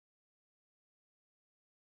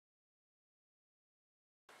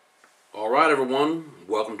All right, everyone.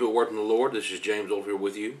 Welcome to A Word from the Lord. This is James Old here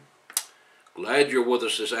with you. Glad you're with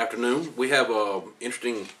us this afternoon. We have an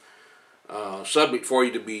interesting subject for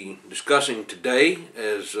you to be discussing today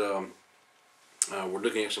as we're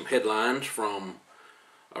looking at some headlines from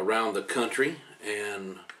around the country.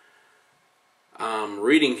 And I'm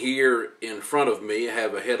reading here in front of me, I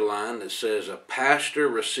have a headline that says, "A pastor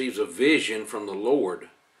receives a vision from the Lord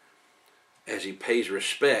as he pays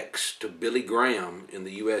respects to Billy Graham in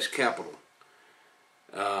the U.S. Capitol."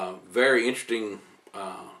 Very interesting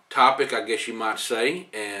topic, I guess you might say,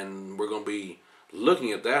 and we're going to be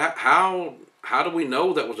looking at that. How do we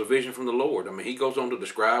know that was a vision from the Lord? I mean, he goes on to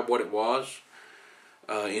describe what it was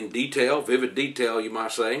in detail, vivid detail, you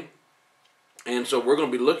might say. And so we're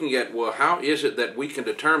going to be looking at, well, how is it that we can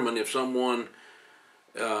determine if someone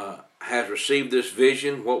has received this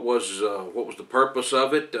vision? What was the purpose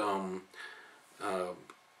of it?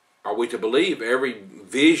 Are we to believe every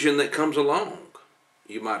vision that comes along,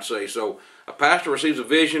 you might say? So a pastor receives a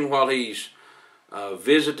vision while he's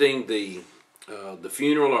visiting the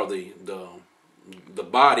funeral or the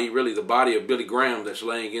body, really the body of Billy Graham that's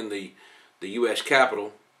laying in the U.S.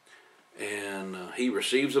 Capitol, and he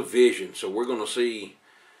receives a vision. So we're going to see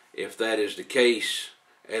if that is the case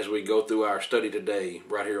as we go through our study today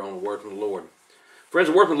right here on the Word from the Lord. Friends,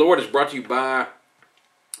 the Word from the Lord is brought to you by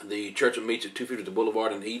the church that meets at 250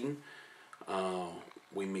 Boulevard in Eden.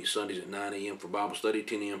 We meet Sundays at 9 a.m. for Bible study,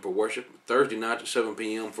 10 a.m. for worship, Thursday nights at 7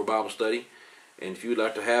 p.m. for Bible study. And if you'd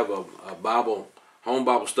like to have a home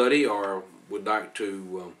Bible study, or would like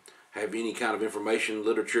to have any kind of information,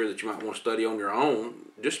 literature that you might want to study on your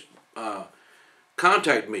own, just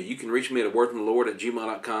contact me. You can reach me at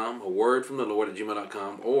awordfromthelord@gmail.com,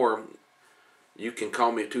 awordfromthelord@gmail.com, or you can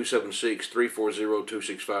call me at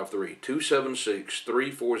 276-340-2653,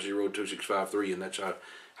 276-340-2653, and that's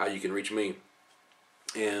how you can reach me.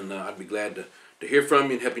 And I'd be glad to hear from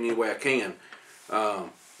you and help you any way I can.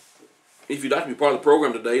 If you'd like to be part of the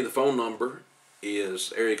program today, the phone number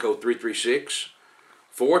is area code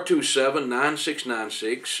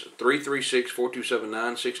 336-427-9696,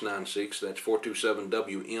 336-427-9696. That's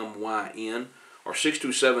 427-WMYN, or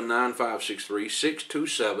 627-9563,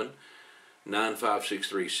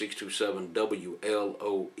 627-9563,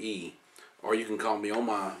 627-WLOE. Or you can call me on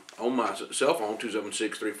my cell phone,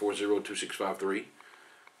 276-340-2653,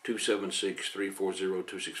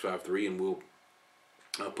 276-340-2653, and we'll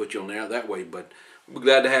put you on there that way. But we're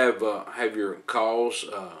glad to have your calls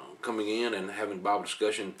coming in and having Bible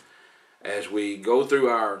discussion as we go through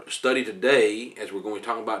our study today, as we're going to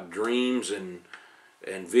talk about dreams and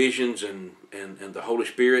visions and the Holy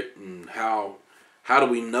Spirit, and how do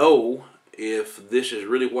we know if this is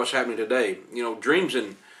really what's happening today. You know, dreams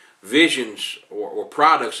and visions or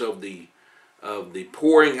products of the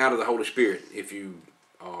pouring out of the Holy Spirit. If you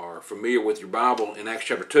are familiar with your Bible, in Acts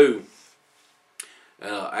chapter 2,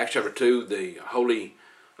 the Holy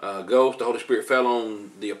Ghost, the Holy Spirit fell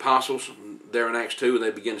on the apostles there in Acts 2, and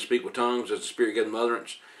they began to speak with tongues as the Spirit gave them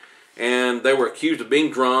utterance. And they were accused of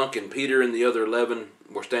being drunk, and Peter and the other 11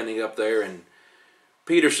 were standing up there, and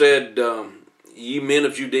Peter said, "Ye men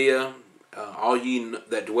of Judea, all ye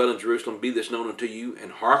that dwell in Jerusalem, be this known unto you,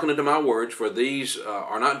 and hearken unto my words, for these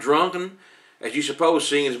are not drunken, as you suppose,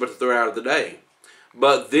 seeing is but the third hour of the day.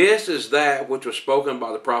 But this is that which was spoken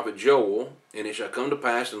by the prophet Joel, and it shall come to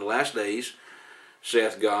pass in the last days,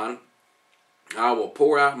 saith God, I will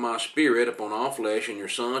pour out my spirit upon all flesh, and your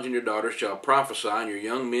sons and your daughters shall prophesy, and your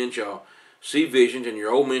young men shall see visions, and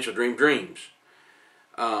your old men shall dream dreams.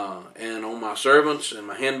 And on my servants and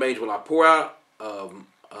my handmaids will I pour out of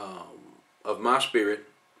my spirit,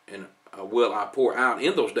 and will I pour out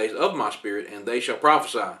in those days of my spirit, and they shall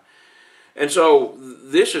prophesy." And so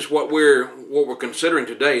this is what we're considering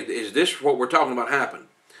today. Is this what we're talking about happen?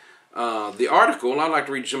 The article, and I'd like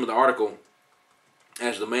to read some of the article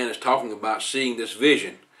as the man is talking about seeing this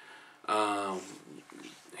vision.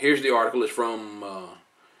 Here's the article. It's from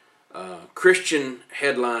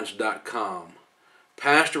ChristianHeadlines.com.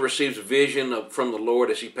 Pastor receives a vision from the Lord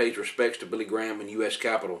as he pays respects to Billy Graham in U.S.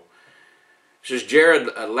 Capitol. It says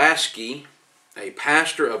Jared Lasky, a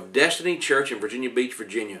pastor of Destiny Church in Virginia Beach,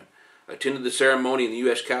 Virginia, attended the ceremony in the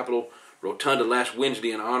U.S. Capitol Rotunda last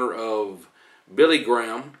Wednesday in honor of Billy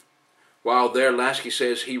Graham. While there, Lasky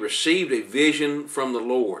says he received a vision from the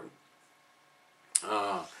Lord.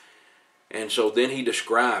 And so then he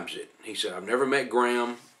describes it. He said, "I've never met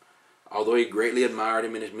Graham, although he greatly admired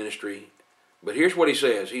him in his ministry." But here's what he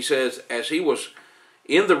says. He says, as he was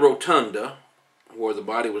in the rotunda, where the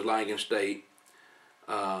body was lying in state,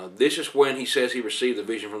 this is when he says he received the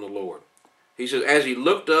vision from the Lord. He says, as he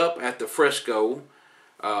looked up at the fresco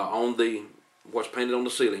on what's painted on the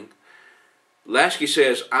ceiling, Lasky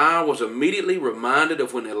says, I was immediately reminded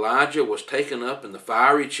of when Elijah was taken up in the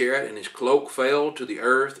fiery chariot and his cloak fell to the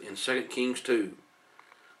earth in 2 Kings 2.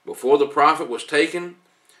 Before the prophet was taken,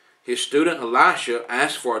 his student Elisha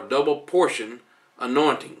asked for a double portion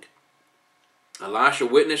anointing. Elisha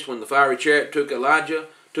witnessed when the fiery chariot took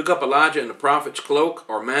up Elijah, and the prophet's cloak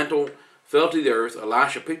or mantle fell to the earth.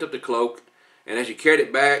 Elisha picked up the cloak, and as he carried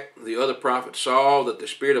it back, the other prophet saw that the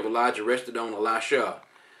spirit of Elijah rested on Elisha.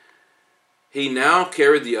 He now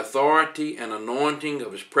carried the authority and anointing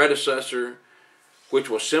of his predecessor, which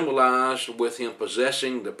was symbolized with him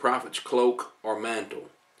possessing the prophet's cloak or mantle.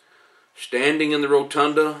 Standing in the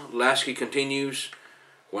rotunda, Lasky continues,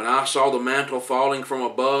 when I saw the mantle falling from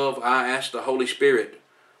above, I asked the Holy Spirit,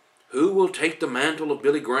 who will take the mantle of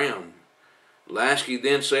Billy Graham? Lasky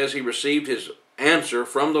then says he received his answer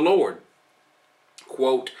from the Lord.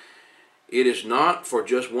 Quote, it is not for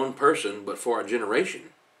just one person, but for a generation.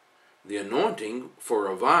 The anointing for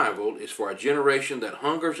revival is for a generation that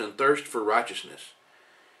hungers and thirsts for righteousness.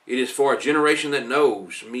 It is for a generation that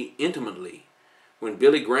knows me intimately. When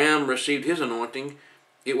Billy Graham received his anointing,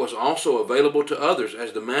 it was also available to others,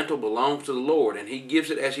 as the mantle belongs to the Lord, and he gives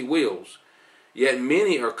it as he wills. Yet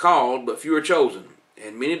many are called, but few are chosen.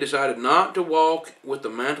 And many decided not to walk with the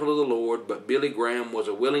mantle of the Lord, but Billy Graham was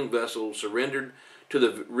a willing vessel surrendered to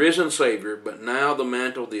the risen Savior. But now the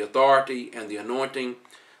mantle, the authority, and the anointing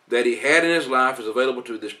that he had in his life is available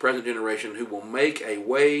to this present generation, who will make a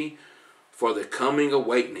way for the coming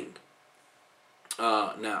awakening.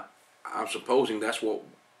 Now, I'm supposing that's what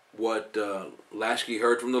Lasky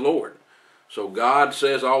heard from the Lord. So God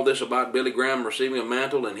says all this about Billy Graham receiving a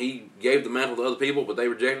mantle, and he gave the mantle to other people, but they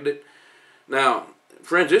rejected it. Now,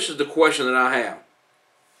 friends, this is the question that I have.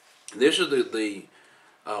 This is the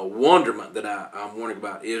wonderment that I'm wondering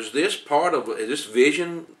about. Is this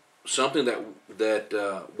vision something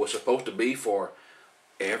that was supposed to be for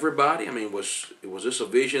everybody? I mean, was this a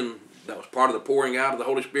vision that was part of the pouring out of the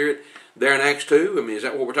Holy Spirit there in Acts 2? I mean, is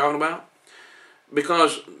that what we're talking about?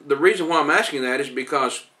 Because the reason why I'm asking that is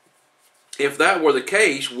because if that were the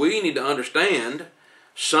case, we need to understand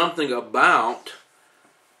something about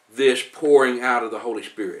this pouring out of the Holy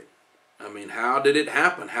Spirit. I mean, how did it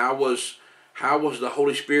happen? How was the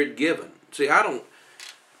Holy Spirit given? See, I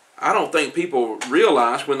don't think people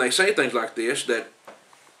realize when they say things like this that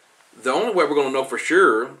the only way we're going to know for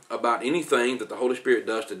sure about anything that the Holy Spirit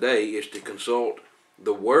does today is to consult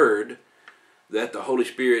the Word that the Holy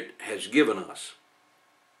Spirit has given us.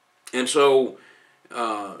 And so,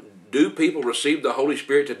 do people receive the Holy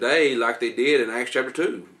Spirit today like they did in Acts chapter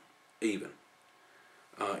 2 even?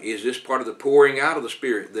 Is this part of the pouring out of the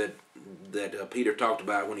Spirit that Peter talked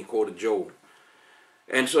about when he quoted Joel?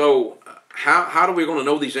 And so, how are we going to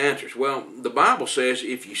know these answers? Well, the Bible says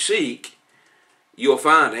if you seek, you'll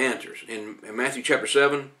find answers. In Matthew chapter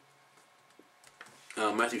 7,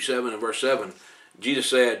 Matthew 7 and verse 7, Jesus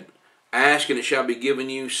said, ask and it shall be given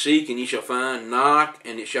you, seek and ye shall find, knock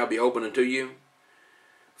and it shall be opened unto you.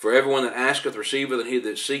 For everyone that asketh receiveth, and he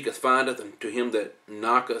that seeketh findeth, and to him that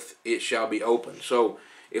knocketh it shall be opened. So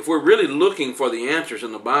if we're really looking for the answers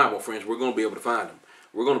in the Bible, friends, we're going to be able to find them.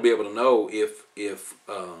 We're going to be able to know if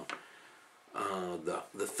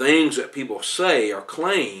the things that people say or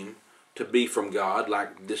claim to be from God,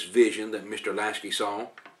 like this vision that Mr. Lasky saw,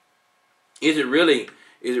 is it really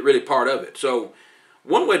part of it? So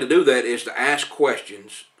one way to do that is to ask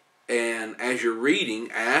questions, and as you're reading,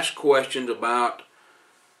 ask questions about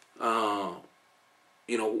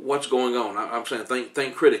what's going on. I'm saying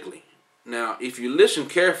think critically. Now, if you listen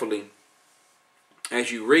carefully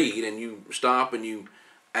as you read, and you stop and you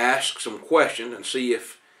ask some questions and see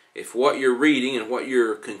if what you're reading and what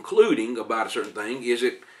you're concluding about a certain thing, is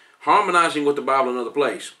it harmonizing with the Bible in another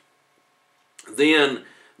place, then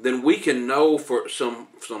we can know for some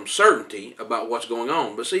certainty about what's going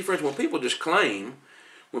on. But see, friends, when people just claim,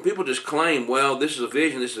 well, this is a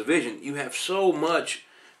vision, you have so much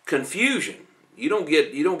confusion. You don't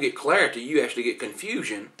get clarity. You actually get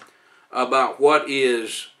confusion about what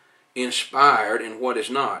is inspired and what is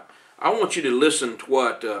not. I want you to listen to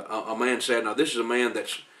what a man said. Now, this is a man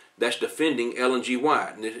that's defending Ellen G.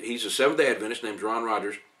 White. And he's a Seventh-day Adventist named Ron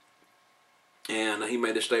Rogers, and he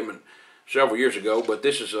made this statement several years ago. But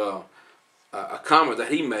this is a comment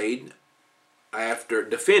that he made after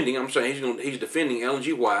defending. I'm saying he's defending Ellen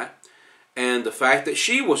G. White and the fact that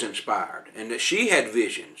she was inspired and that she had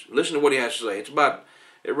visions. Listen to what he has to say.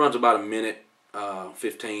 It runs about a minute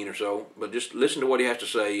 15 or so, but just listen to what he has to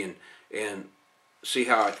say and see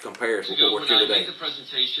how it compares with what we're doing today. I made the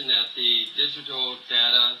presentation at the Digital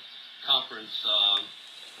Data Conference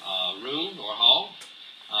room or hall.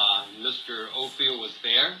 Mr. Oldfield was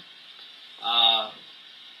there,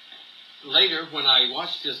 Later, when I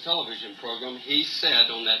watched his television program, he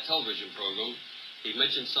said on that television program, he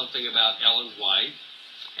mentioned something about Ellen White,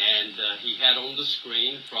 and he had on the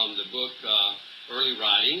screen from the book Early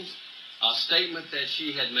Writings a statement that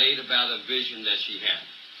she had made about a vision that she had.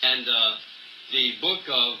 And the book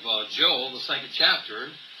of Joel, the second chapter,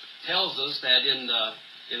 tells us that in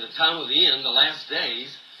the time of the end, the last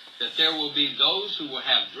days, that there will be those who will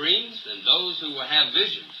have dreams and those who will have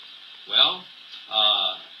visions. Well,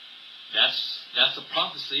 that's a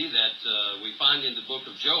prophecy that we find in the book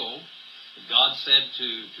of Joel. God said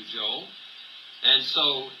to Joel. And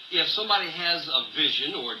so if somebody has a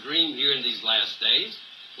vision or a dream here in these last days,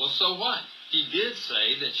 well, so what? He did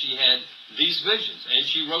say that she had these visions, and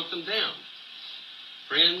she wrote them down.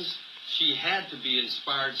 Friends, she had to be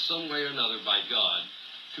inspired some way or another by God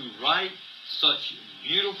to write such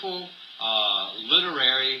beautiful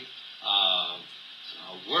literary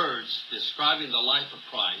words describing the life of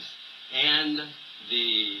Christ and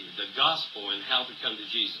the gospel and how to come to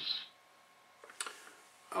Jesus.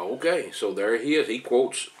 Okay, so there he is. He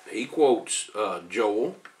quotes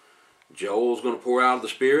Joel. Joel's going to pour out of the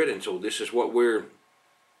Spirit, and so this is what we're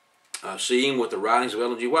seeing with the writings of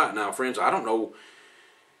Ellen G. White. Now, friends, I don't know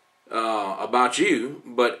about you,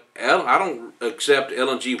 but I don't accept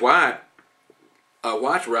Ellen G. White's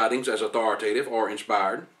writings as authoritative or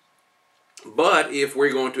inspired. But if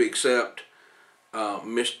we're going to accept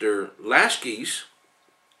Mr. Lasky's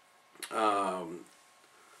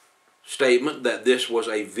statement that this was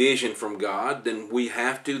a vision from God, then we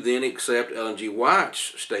have to then accept Ellen G.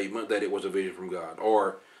 White's statement that it was a vision from God,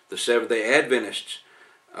 or the Seventh-day Adventists'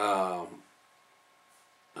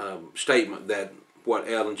 statement that what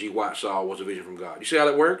Ellen G. White saw was a vision from God. You see how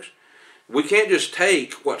that works? We can't just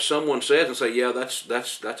take what someone says and say, yeah, that's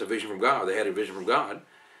a vision from God. They had a vision from God,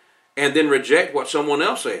 and then reject what someone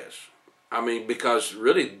else says. I mean, because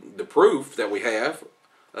really the proof that we have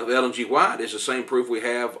of Ellen G. White is the same proof we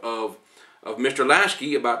have of Mr.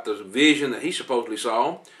 Lasky about the vision that he supposedly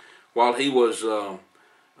saw while he was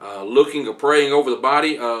looking or praying over the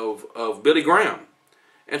body of Billy Graham.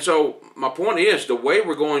 And so my point is, the way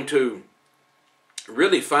we're going to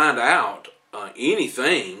really find out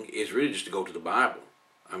anything is really just to go to the Bible.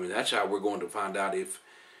 I mean, that's how we're going to find out if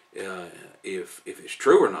it's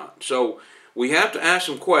true or not. So we have to ask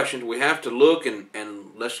some questions. We have to look and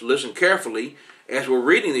let's listen carefully as we're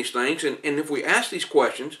reading these things. And if we ask these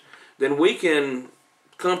questions, then we can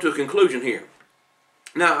come to a conclusion here.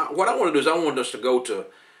 Now, what I want to do is I want us to go to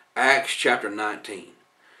Acts chapter 19.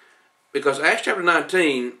 Because Acts chapter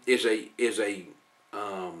 19 is a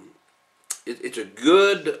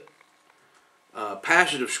good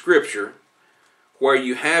passage of Scripture where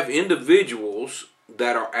you have individuals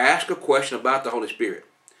that are asked a question about the Holy Spirit.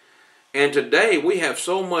 And today we have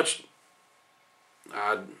so much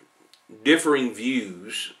differing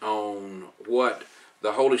views on what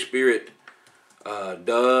the Holy Spirit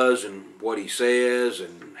does and what He says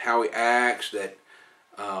and how He acts that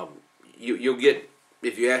you'll get,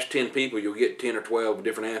 if you ask 10 people, you'll get 10 or 12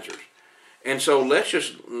 different answers. And so let's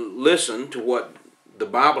just listen to what the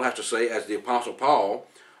Bible has to say as the Apostle Paul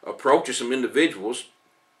approaches some individuals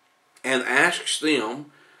and asks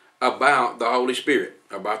them about the Holy Spirit,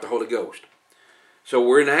 about the Holy Ghost. So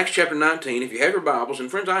we're in Acts chapter 19. If you have your Bibles, and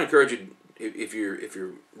friends, I encourage you, if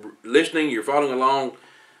you're listening, you're following along,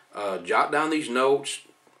 jot down these notes,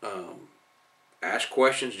 ask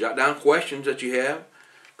questions, jot down questions that you have,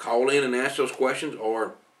 call in and ask those questions,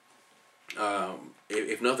 or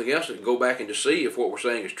if nothing else, go back and just see if what we're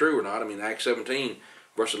saying is true or not. I mean, Acts 17,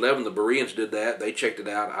 verse 11, the Bereans did that. They checked it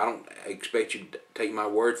out. I don't expect you to take my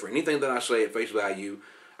word for anything that I say at face value.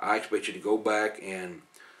 I expect you to go back and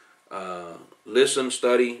listen,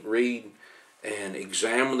 study, read, and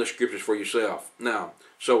examine the Scriptures for yourself. Now,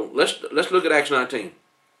 so let's look at Acts 19.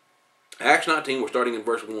 Acts 19, we're starting in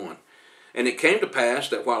verse 1. And it came to pass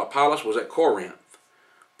that while Apollos was at Corinth,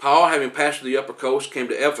 Paul, having passed through the upper coast, came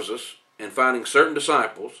to Ephesus, and finding certain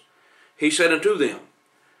disciples, he said unto them,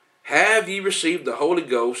 Have ye received the Holy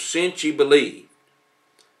Ghost since ye believed?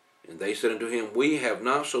 And they said unto him, We have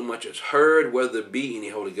not so much as heard whether there be any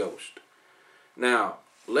Holy Ghost. Now,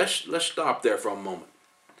 let's stop there for a moment.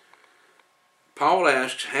 Paul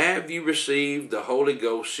asks, Have you received the Holy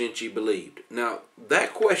Ghost since ye believed? Now,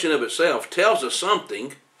 that question of itself tells us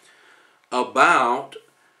something about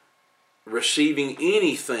receiving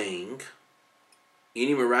anything,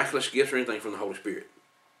 any miraculous gifts or anything from the Holy Spirit.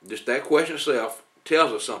 Just that question itself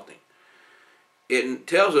tells us something. It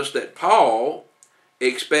tells us that Paul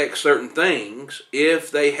expects certain things if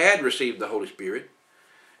they had received the Holy Spirit,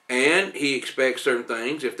 and he expects certain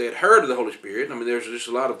things if they had heard of the Holy Spirit. I mean, there's just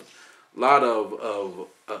a lot of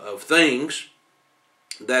things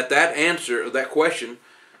that answer, that question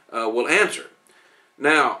will answer.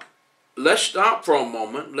 Now, let's stop for a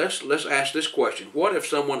moment. Let's ask this question. What if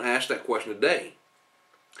someone asked that question today?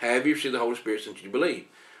 Have you received the Holy Spirit since you believe?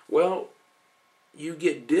 Well, you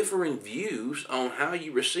get differing views on how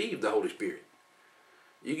you receive the Holy Spirit.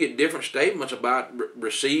 You get different statements about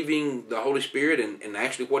receiving the Holy Spirit and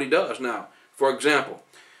actually what He does. Now, for example,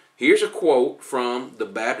 here's a quote from the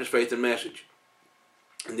Baptist Faith and Message.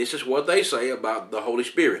 And this is what they say about the Holy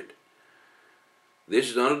Spirit.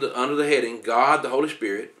 This is under the heading, God, the Holy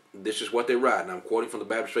Spirit. This is what they write, and I'm quoting from the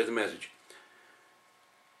Baptist Faith and Message.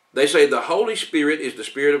 They say, the Holy Spirit is the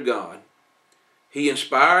Spirit of God. He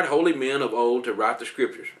inspired holy men of old to write the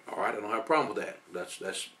Scriptures. All right, I don't have a problem with that.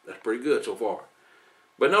 That's pretty good so far.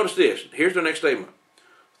 But notice this. Here's the next statement.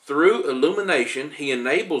 Through illumination, He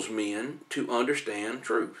enables men to understand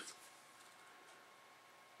truth.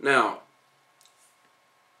 Now,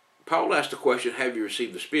 Paul asked the question, have you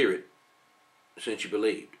received the Spirit since you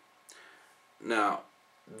believed? Now,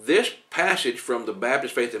 this passage from the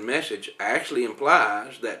Baptist Faith and Message actually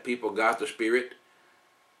implies that people got the Spirit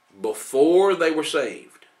before they were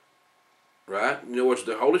saved. Right? In other words,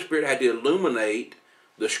 the Holy Spirit had to illuminate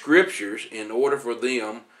the Scriptures in order for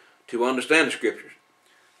them to understand the Scriptures.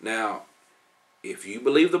 Now, if you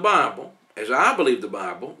believe the Bible, as I believe the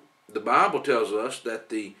Bible tells us that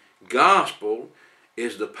the gospel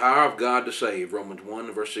is the power of God to save, Romans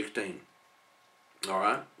 1 verse 16. All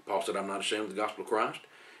right? Paul said, I'm not ashamed of the gospel of Christ.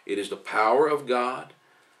 It is the power of God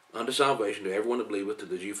unto salvation to everyone that believeth, to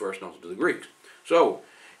the Jew first and also to the Greeks. So,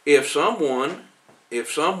 if someone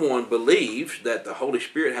believes that the Holy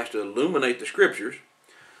Spirit has to illuminate the Scriptures,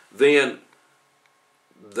 then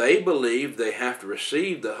they believe they have to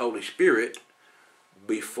receive the Holy Spirit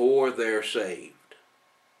before they're saved.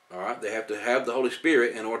 All right? They have to have the Holy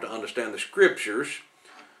Spirit in order to understand the Scriptures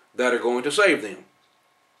that are going to save them.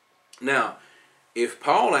 Now, if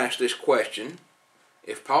Paul asked this question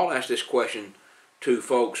to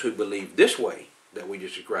folks who believe this way that we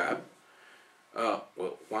just described, well,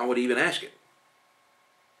 why would he even ask it?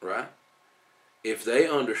 Right? If they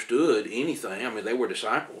understood anything, I mean, they were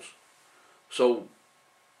disciples, so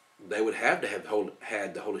they would have to have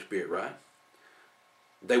had the Holy Spirit, right?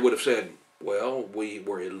 They would have said, well, we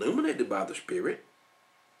were illuminated by the Spirit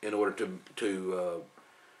in order to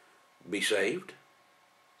be saved.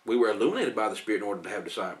 We were illuminated by the Spirit in order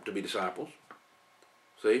to be disciples.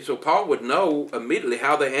 See, so Paul would know immediately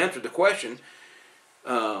how they answered the question,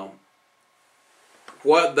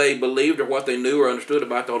 what they believed or what they knew or understood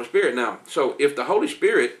about the Holy Spirit. Now, so if the Holy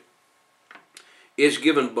Spirit is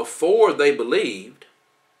given before they believed,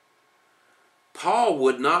 Paul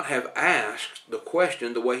would not have asked the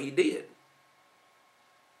question the way he did.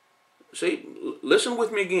 See, listen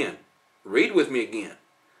with me again. Read with me again.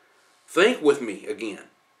 Think with me again.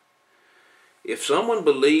 If someone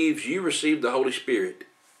believes you received the Holy Spirit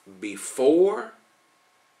before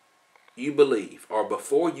you believe, or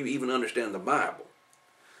before you even understand the Bible,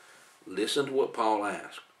 listen to what Paul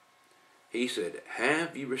asked. He said,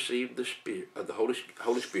 have you received the Spirit of the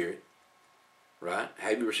Holy Spirit, right?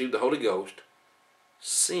 Have you received the Holy Ghost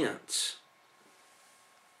since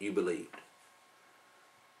you believed?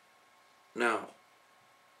 Now,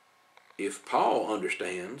 if Paul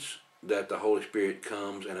understands that the Holy Spirit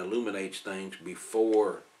comes and illuminates things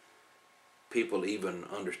before people even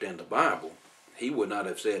understand the Bible, he would not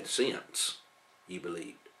have said since you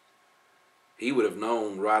believed. He would have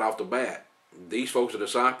known right off the bat, these folks are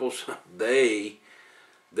disciples, they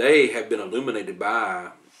have been illuminated by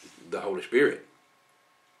the Holy Spirit.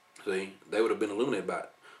 See, they would have been illuminated by it.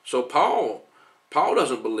 So Paul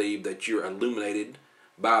doesn't believe that you're illuminated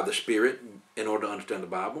by the Spirit in order to understand the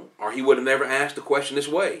Bible, or he would have never asked the question this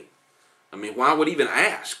way. I mean, why would he even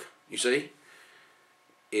ask? You see,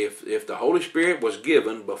 if the Holy Spirit was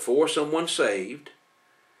given before someone saved,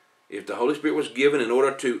 if the Holy Spirit was given in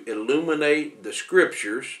order to illuminate the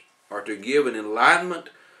Scriptures, or to give an enlightenment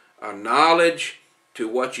or knowledge to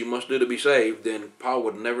what you must do to be saved, then Paul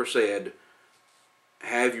would never said,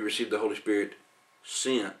 have you received the Holy Spirit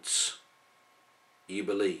since you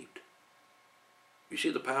believed? You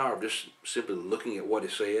see the power of just simply looking at what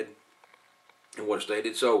is said and what is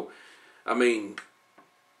stated. So, I mean,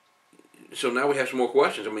 so now we have some more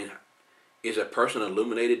questions. I mean, is a person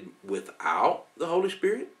illuminated without the Holy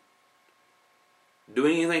Spirit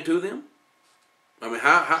doing anything to them? I mean,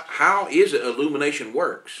 how is it illumination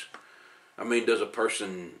works? I mean, does a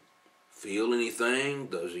person feel anything?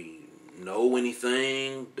 Does he know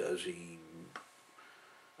anything? Does he,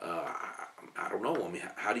 I don't know. I mean,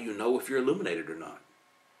 how do you know if you're illuminated or not?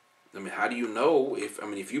 I mean, how do you know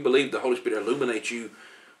if you believe the Holy Spirit illuminates you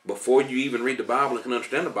before you even read the Bible and can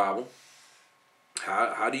understand the Bible?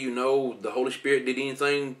 How do you know the Holy Spirit did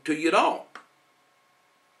anything to you at all?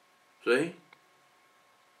 See?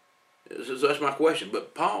 So that's my question.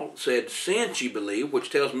 But Paul said, since you believe, which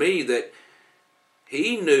tells me that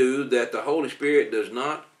he knew that the Holy Spirit does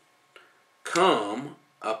not come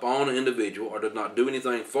upon an individual or does not do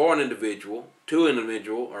anything for an individual, to an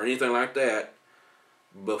individual, or anything like that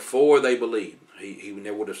before they believe. He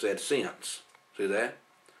never would have said since. See that?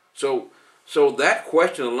 So that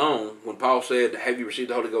question alone, when Paul said, have you received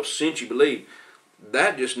the Holy Ghost since you believe,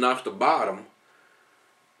 that just knocks the bottom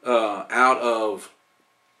out of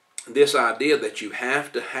this idea that you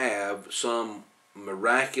have to have some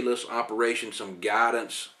miraculous operation, some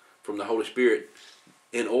guidance from the Holy Spirit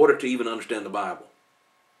in order to even understand the Bible.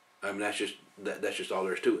 I mean, that's just all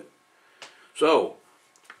there is to it. So,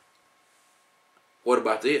 what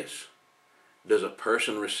about this? Does a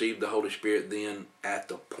person receive the Holy Spirit then at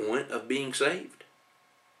the point of being saved?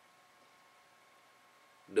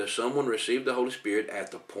 Does someone receive the Holy Spirit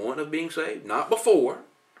at the point of being saved? Not before.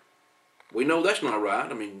 We know that's not right.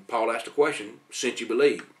 I mean, Paul asked the question, since you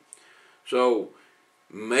believe. So,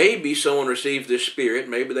 maybe someone received this Spirit,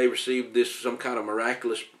 maybe they received this some kind of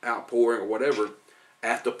miraculous outpouring or whatever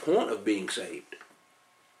at the point of being saved.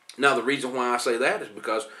 Now, the reason why I say that is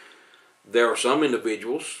because there are some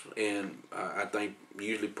individuals, and I think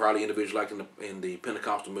usually probably individuals like in the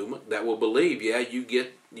Pentecostal movement, that will believe, yeah,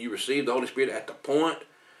 you receive the Holy Spirit at the point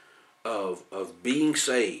of being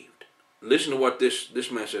saved. Listen to what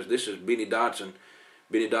this man says. This is Benny Dodson.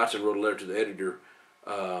 Benny Dodson wrote a letter to the editor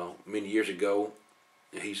many years ago.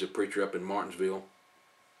 He's a preacher up in Martinsville.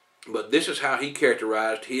 But this is how he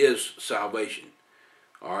characterized his salvation.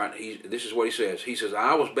 All right, this is what he says. He says,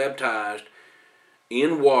 I was baptized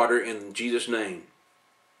in water in Jesus' name.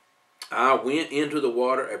 I went into the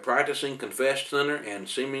water a practicing confessed sinner and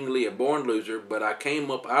seemingly a born loser, but I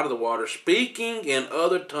came up out of the water speaking in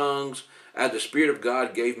other tongues as the Spirit of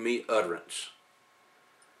God gave me utterance.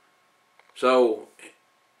 So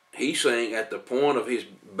he's saying at the point of his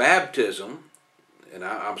baptism, and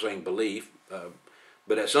I'm saying belief,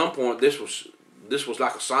 but at some point this was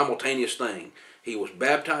like a simultaneous thing. He was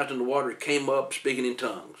baptized in the water, he came up speaking in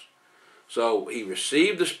tongues. So he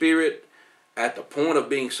received the Spirit at the point of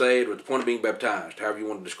being saved or at the point of being baptized, however you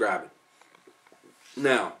want to describe it.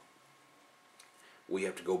 Now, we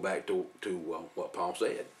have to go back to what Paul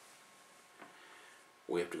said.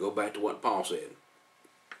 We have to go back to what Paul said.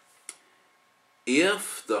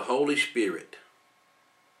 If the Holy Spirit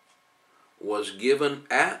was given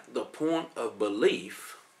at the point of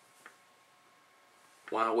belief,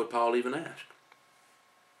 why would Paul even ask?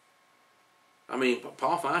 I mean,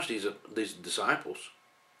 Paul finds these disciples,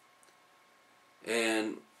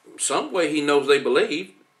 and some way he knows they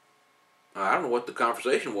believe. I don't know what the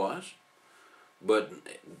conversation was, but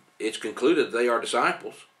it's concluded they are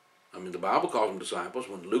disciples. I mean, the Bible calls them disciples.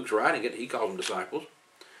 When Luke's writing it, he calls them disciples.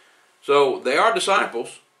 So they are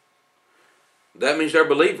disciples. That means they're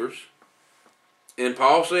believers. And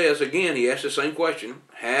Paul says, again, he asks the same question,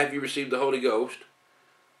 have you received the Holy Ghost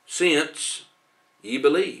since ye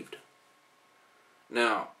believed?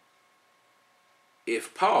 Now,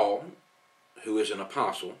 if Paul, who is an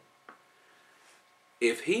apostle,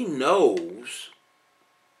 if he knows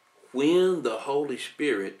when the Holy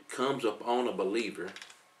Spirit comes upon a believer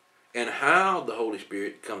and how the Holy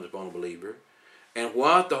Spirit comes upon a believer and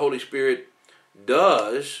what the Holy Spirit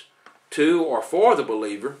does to or for the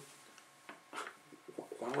believer,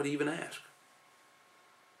 why would he even ask?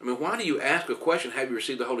 I mean, why do you ask a question, have you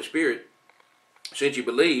received the Holy Spirit since you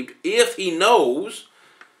believed, if he knows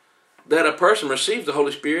that a person receives the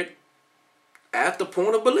Holy Spirit at the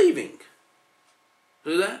point of believing?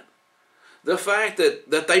 See that? The fact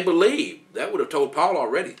that they believe, that would have told Paul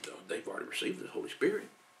already, they've already received the Holy Spirit.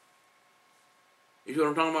 You see what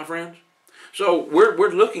I'm talking about, friends? So we're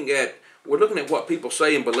looking at what people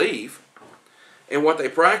say and believe and what they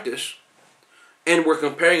practice, and we're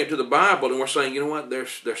comparing it to the Bible, and we're saying, you know what,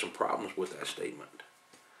 there's some problems with that statement.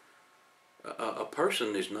 A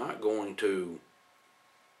person is not going to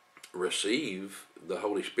receive the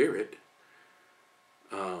Holy Spirit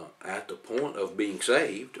at the point of being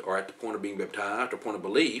saved or at the point of being baptized or point of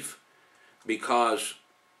belief, because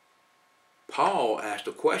Paul asked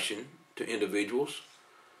a question to individuals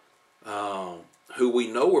who we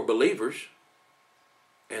know were believers,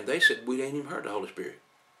 and they said, we ain't even heard the Holy Spirit.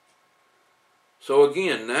 So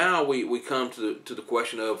again, now we come to the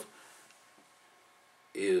question of,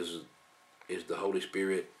 is the Holy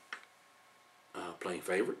Spirit playing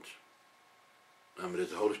favorites? I mean, does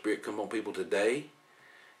the Holy Spirit come on people today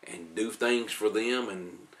and do things for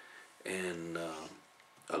them and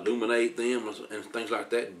illuminate them and things like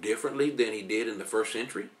that differently than he did in the first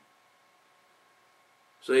century?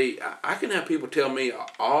 See, I can have people tell me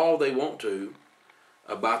all they want to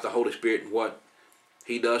about the Holy Spirit and what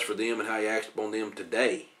he does for them and how he acts upon them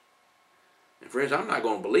today. And friends, I'm not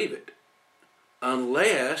going to believe it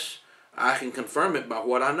unless I can confirm it by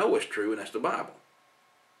what I know is true, and that's the Bible.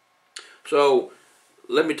 So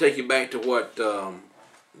let me take you back to what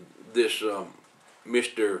this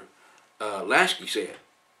Mr. Lasky said.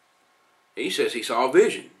 He says he saw a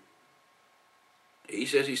vision. He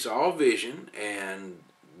says he saw a vision, and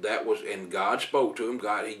and God spoke to him.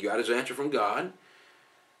 He got his answer from God,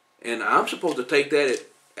 and I'm supposed to take that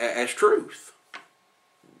as truth.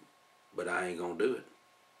 But I ain't gonna do it.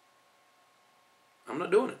 I'm not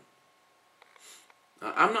doing it.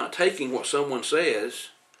 I'm not taking what someone says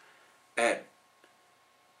at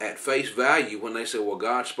face value when they say, well,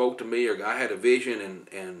 God spoke to me, or I had a vision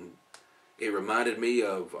and it reminded me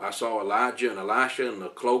of, I saw Elijah and Elisha and the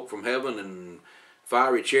cloak from heaven and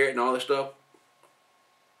fiery chariot and all this stuff.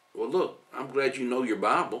 Well, look, I'm glad you know your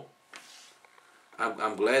Bible.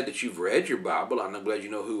 I'm glad that you've read your Bible. I'm glad you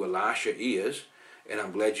know who Elisha is, and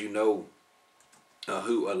I'm glad you know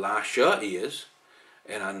who Elisha is,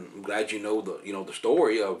 and I'm glad you know the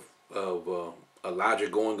story of Elijah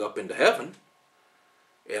going up into heaven,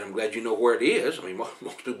 and I'm glad you know where it is. I mean,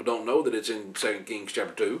 most people don't know that it's in 2 Kings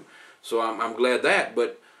chapter 2, so I'm glad that.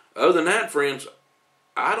 But other than that, friends,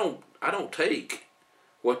 I don't take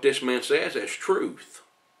what this man says as truth,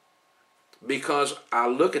 because I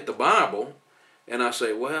look at the Bible and I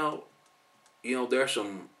say, well, there's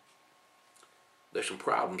some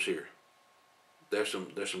problems here. There's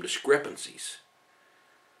some discrepancies.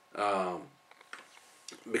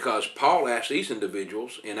 Because Paul asked these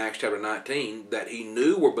individuals in Acts chapter 19 that he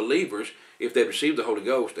knew were believers if they'd received the Holy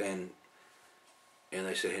Ghost, and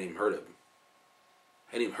they said hadn't even heard of him.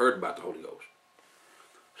 Hadn't even heard about the Holy Ghost.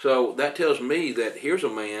 So that tells me that here's a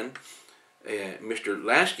man, Mr.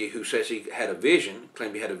 Lasky, who says he had a vision,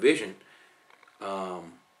 claimed he had a vision.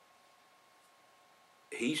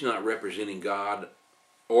 He's not representing God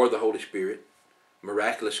or the Holy Spirit,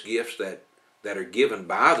 miraculous gifts that are given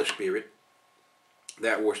by the Spirit,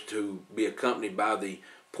 that was to be accompanied by the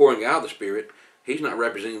pouring out of the Spirit. He's not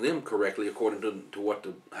representing them correctly according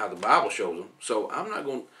to how the Bible shows them. So I'm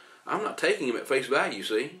not taking him at face value.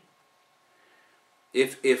 See,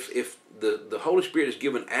 if the Holy Spirit is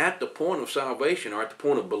given at the point of salvation or at the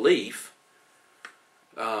point of belief,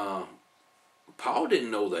 Paul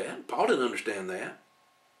didn't know that. Paul didn't understand that.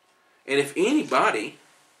 And if anybody,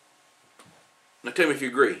 now tell me if you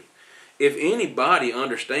agree, if anybody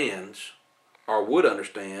understands or would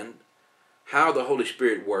understand how the Holy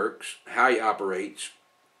Spirit works, how he operates,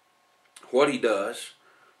 what he does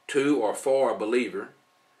to or for a believer,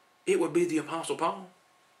 it would be the Apostle Paul.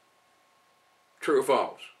 True or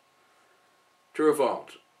false? True or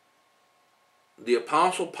false? The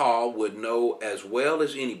Apostle Paul would know as well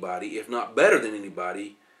as anybody, if not better than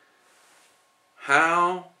anybody,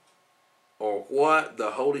 how or what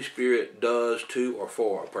the Holy Spirit does to or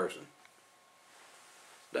for a person.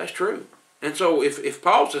 That's true. And so if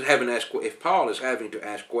Paul is having to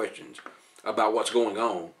ask questions about what's going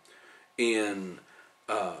on in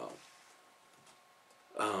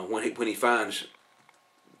when he finds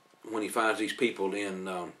these people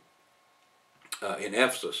in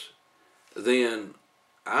Ephesus, then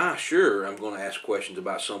I'm going to ask questions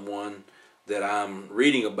about someone that I'm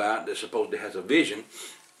reading about that supposedly has a vision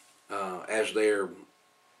as they're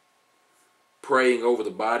praying over the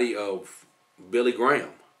body of Billy Graham.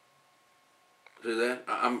 See that?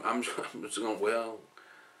 I'm just going, well,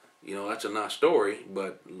 that's a nice story,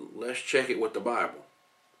 but let's check it with the Bible.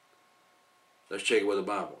 Let's check it with the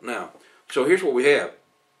Bible. Now, so here's what we have.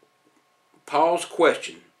 Paul's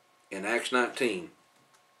question in Acts 19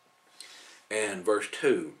 and verse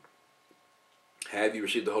 2, have you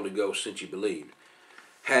received the Holy Ghost since you believed,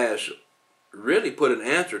 has really put an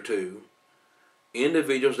answer to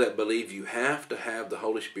individuals that believe you have to have the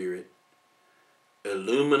Holy Spirit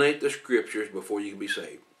illuminate the Scriptures before you can be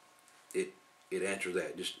saved. It answers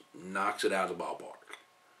that. Just knocks it out of the ballpark.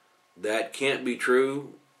 That can't be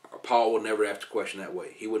true. Paul would never ask the question that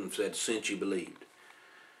way. He wouldn't have said, since you believed.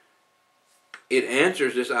 It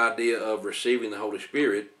answers this idea of receiving the Holy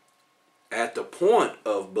Spirit at the point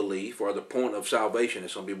of belief, or the point of salvation,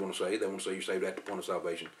 as some people want to say. They want to say you're saved at the point of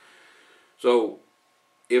salvation. So,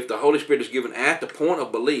 if the Holy Spirit is given at the point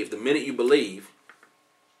of belief, the minute you believe,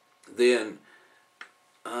 then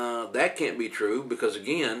that can't be true, because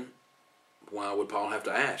again, why would Paul have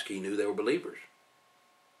to ask? He knew they were believers.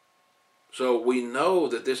 So we know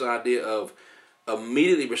that this idea of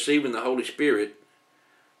immediately receiving the Holy Spirit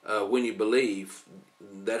when you believe,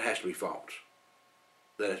 that has to be false.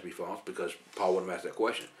 That has to be false because Paul wouldn't have asked that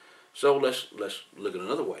question. So let's look at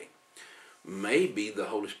another way. Maybe the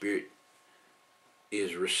Holy Spirit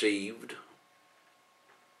is received,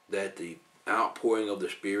 that the outpouring of the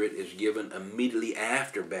Spirit is given immediately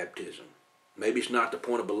after baptism. Maybe it's not the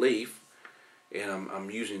point of belief, and I'm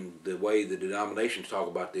using the way the denominations talk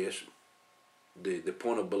about this. The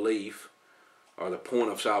point of belief, or the point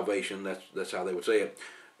of salvation, that's how they would say it,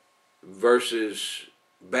 versus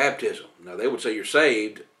baptism. Now they would say you're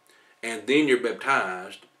saved, and then you're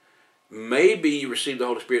baptized. Maybe you receive the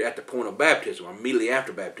Holy Spirit at the point of baptism, or immediately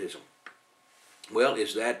after baptism. Well,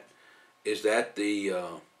 is that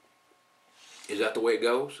the way it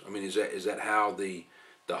goes? I mean, is that how the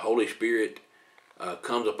Holy Spirit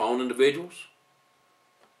comes upon individuals?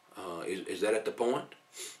 Is that at the point?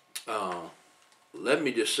 Let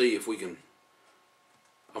me just see if we can.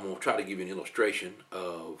 I'm going to try to give you an illustration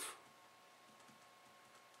of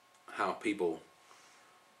how people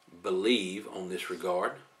believe on this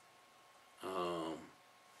regard.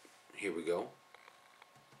 Here we go.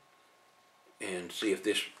 And see if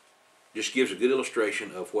this just gives a good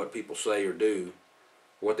illustration of what people say or do,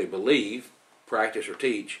 what they believe, practice, or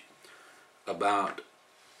teach about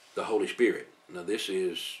the Holy Spirit. Now this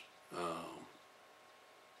is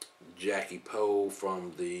Jackie Poe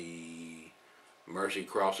from the Mercy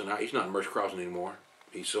Crossing. He's not in Mercy Crossing anymore.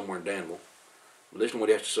 He's somewhere in Danville. Listen to what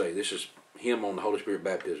he has to say. This is him on the Holy Spirit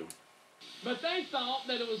baptism. But they thought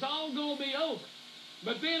that it was all going to be over.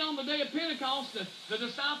 But then on the day of Pentecost, the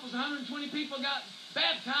disciples, 120 people, got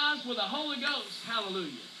baptized with the Holy Ghost.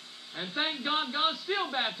 Hallelujah. And thank God, God's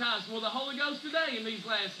still baptizing with the Holy Ghost today in these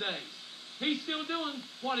last days. He's still doing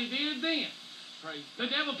what he did then. Praise. The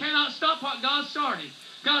devil cannot stop what God started.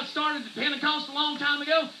 God started at Pentecost a long time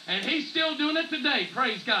ago, and he's still doing it today.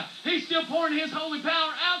 Praise God. He's still pouring his holy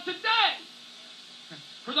power out today.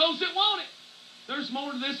 For those that want it. There's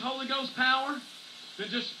more to this Holy Ghost power than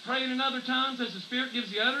just praying in other tongues as the Spirit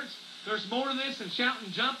gives the utterance. There's more to this than shouting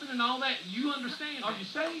and jumping and all that. You understand. Are you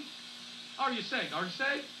saved? Are you saved? Are you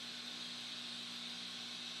saved?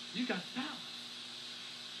 You got the power.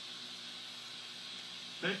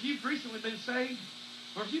 But if you've recently been saved,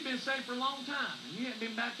 or if you've been saved for a long time and you haven't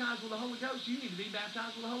been baptized with the Holy Ghost, you need to be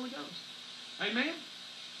baptized with the Holy Ghost. Amen?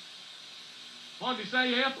 What did he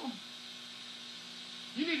say, Ethel?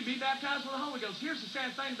 You need to be baptized with the Holy Ghost. Here's the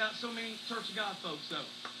sad thing about so many Church of God folks, though.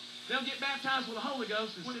 They'll get baptized with the Holy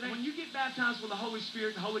Ghost. And when you get baptized with the Holy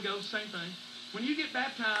Spirit, the Holy Ghost, same thing. When you get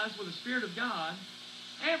baptized with the Spirit of God,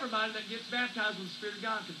 everybody that gets baptized with the Spirit of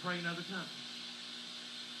God can pray in other tongues.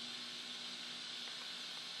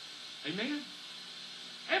 Amen?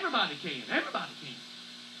 Everybody can. Everybody can.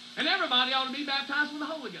 And everybody ought to be baptized with the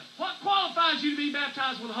Holy Ghost. What qualifies you to be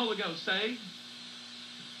baptized with the Holy Ghost? Saved.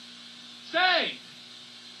 Saved.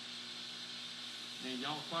 And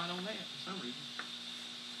y'all are quiet on that for some reason.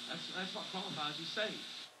 That's what qualifies you saved.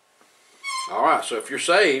 All right, so if you're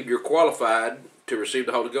saved, you're qualified to receive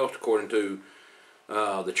the Holy Ghost according to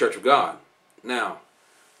the Church of God. Now,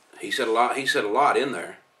 he said a lot in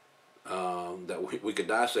there that we could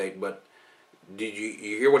dissect, but did you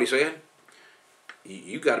hear what he said?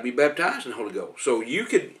 You got to be baptized in the Holy Ghost. So you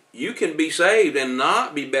can be saved and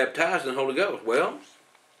not be baptized in the Holy Ghost. Well,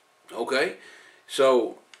 okay.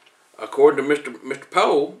 So according to Mr.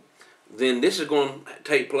 Poe, then this is going to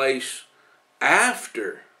take place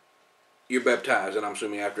after you're baptized, and I'm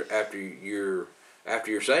assuming after you're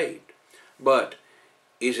saved. But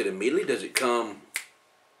is it immediately? Does it come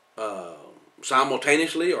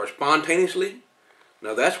simultaneously or spontaneously?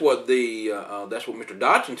 Now that's what Mr.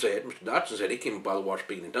 Dodson said. Mr. Dodson said he came by the water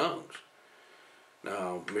speaking in tongues.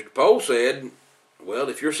 Now Mr. Poe said, well,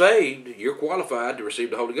 if you're saved, you're qualified to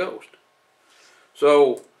receive the Holy Ghost.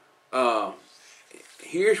 So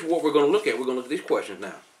here's what we're going to look at. We're going to look at these questions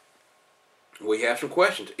now. We have some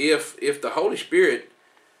questions. If the Holy Spirit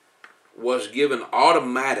was given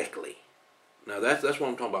automatically, now that's what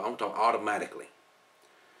I'm talking about. I'm talking automatically.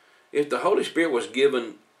 If the Holy Spirit was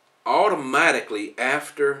given automatically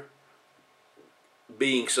after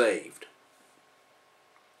being saved,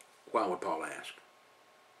 why would Paul ask?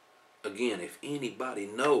 Again, if anybody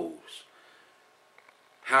knows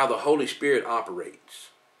how the Holy Spirit operates,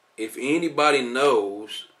 if anybody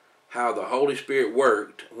knows how the Holy Spirit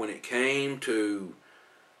worked when it came to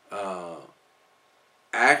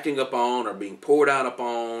acting upon or being poured out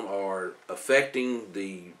upon or affecting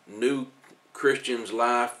the new Christian's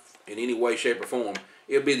life in any way, shape, or form,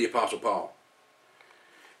 it would be the Apostle Paul.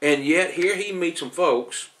 And yet here he meets some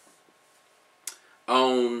folks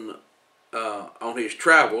on on his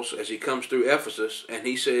travels as he comes through Ephesus, and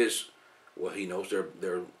he says, well, he knows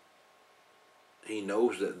he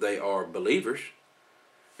knows that they are believers,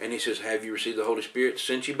 and he says, have you received the Holy Spirit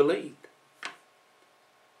since you believed?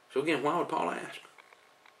 So again, why would Paul ask?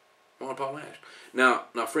 Why would Paul ask? Now,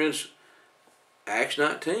 friends, Acts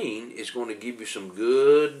 19 is going to give you some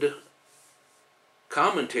good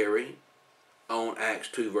commentary on Acts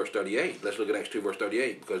 2 verse 38. Let's look at Acts 2 verse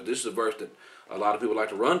 38, because this is a verse that a lot of people like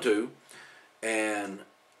to run to and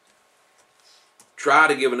try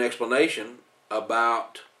to give an explanation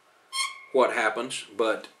about what happens,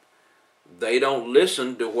 but they don't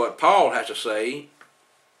listen to what Paul has to say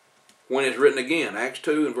when it's written again. Acts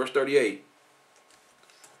 2 and verse 38.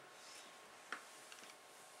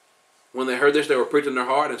 When they heard this, they were pricked in their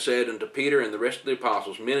heart and said unto Peter and the rest of the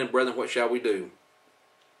apostles, Men and brethren, what shall we do?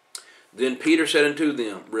 Then Peter said unto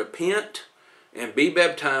them, Repent and be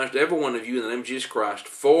baptized, every one of you, in the name of Jesus Christ,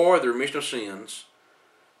 for the remission of sins,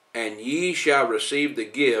 and ye shall receive the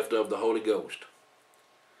gift of the Holy Ghost.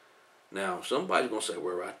 Now, somebody's going to say,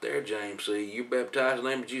 well, right there, James, see, you baptized in the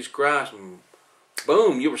name of Jesus Christ, and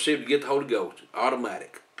boom, you receive the gift of the Holy Ghost.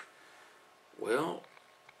 Automatic. Well,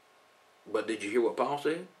 but did you hear what Paul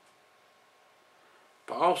said?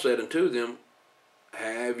 Paul said unto them,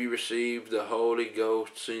 Have you received the Holy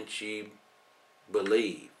Ghost since ye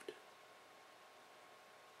believed?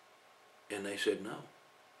 And they said, no.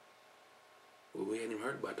 Well, we hadn't even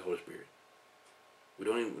heard about the Holy Spirit. We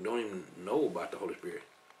don't even know about the Holy Spirit.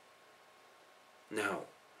 Now,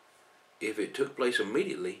 if it took place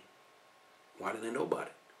immediately, why didn't they know about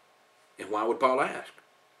it? And why would Paul ask?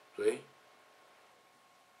 See?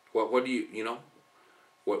 What do you know?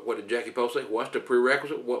 What did Jackie Poe say? What's the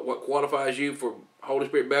prerequisite? What qualifies you for Holy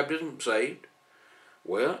Spirit baptism? Saved.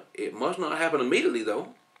 Well, it must not happen immediately, though.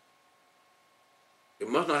 It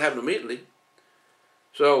must not happen immediately.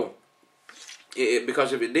 So,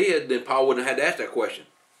 because if it did, then Paul wouldn't have had to ask that question.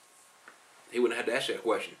 He wouldn't have had to ask that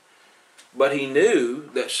question. But he knew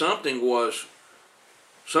that something was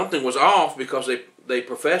off, because they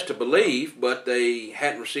professed to believe, but they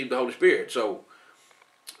hadn't received the Holy Spirit. So,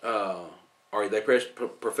 or they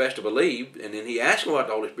professed to believe, and then he asked them about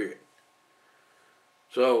the Holy Spirit.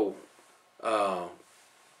 So,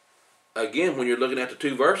 again, when you're looking at the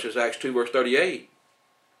two verses, Acts 2 verse 38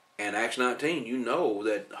 and Acts 19, you know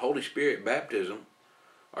that Holy Spirit baptism,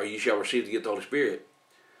 or you shall receive the gift of the Holy Spirit,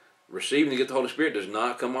 receiving the gift of the Holy Spirit does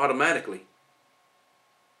not come automatically.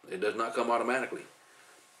 It does not come automatically.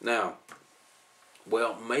 Now,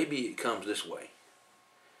 well, maybe it comes this way.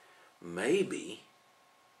 Maybe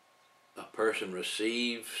a person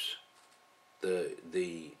receives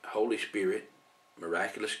the Holy Spirit,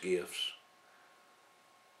 miraculous gifts,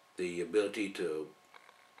 the ability to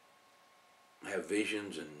have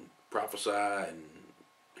visions and prophesy and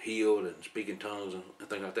heal and speak in tongues and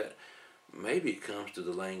things like that. Maybe it comes to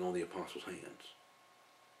the laying on the apostles' hands.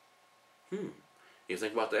 You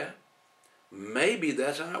think about that? Maybe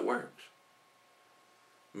that's how it works.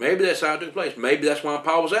 Maybe that's how it took place. Maybe that's why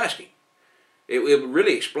Paul was asking. It would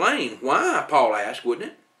really explain why Paul asked,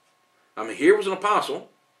 wouldn't it? I mean, here was an apostle,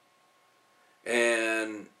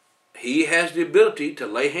 and he has the ability to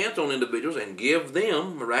lay hands on individuals and give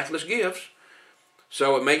them miraculous gifts.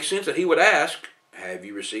 So it makes sense that he would ask, have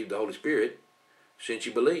you received the Holy Spirit since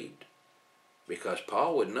you believed? Because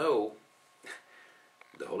Paul would know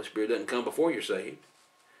the Holy Spirit doesn't come before you're saved.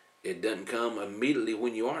 It doesn't come immediately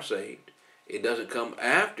when you are saved. It doesn't come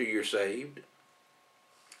after you're saved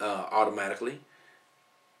automatically.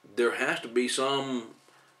 There has to be some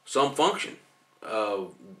function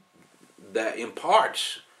that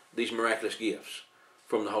imparts these miraculous gifts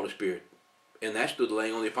from the Holy Spirit. And that's through the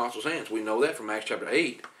laying on the apostles' hands. We know that from Acts chapter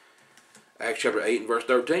 8. Acts chapter 8 and verse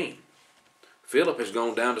 13. Philip has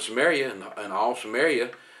gone down to Samaria, and all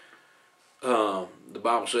Samaria, the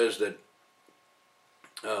Bible says that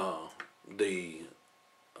the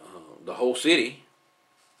whole city,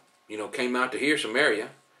 came out to hear Samaria,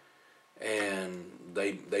 and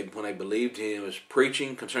they when they believed he was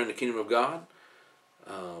preaching concerning the kingdom of God,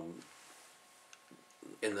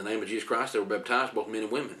 in the name of Jesus Christ, they were baptized, both men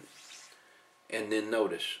and women. And then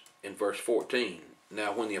notice in verse 14,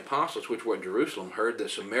 now when the apostles which were at Jerusalem heard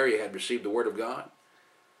that Samaria had received the word of God,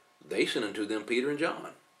 they sent unto them Peter and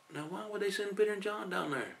John. Now why would they send Peter and John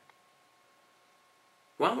down there?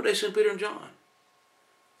 Why would they send Peter and John?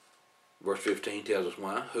 Verse 15 tells us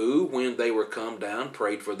why. Who, when they were come down,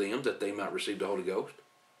 prayed for them that they might receive the Holy Ghost.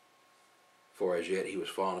 For as yet he was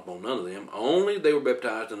fallen upon none of them, only they were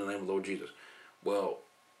baptized in the name of the Lord Jesus. Well,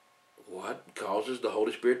 what causes the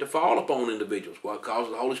Holy Spirit to fall upon individuals? What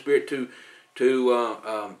causes the Holy Spirit to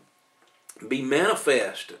be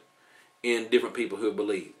manifest in different people who have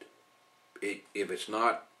believed. If it's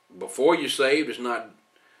not before you're saved, it's not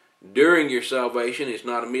during your salvation, it's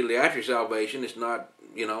not immediately after your salvation, it's not,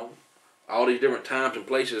 all these different times and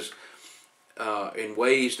places in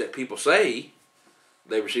ways that people say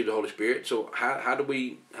they received the Holy Spirit. So how do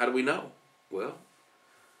we know? Well,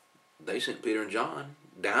 they sent Peter and John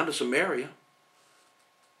down to Samaria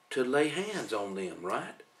to lay hands on them,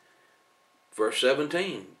 right? Verse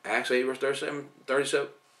 17, Acts 8, verse 37,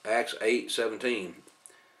 Acts 8:17.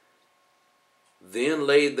 Then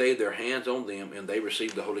laid they their hands on them, and they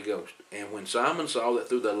received the Holy Ghost. And when Simon saw that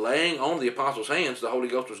through the laying on the apostles' hands the Holy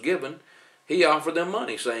Ghost was given, he offered them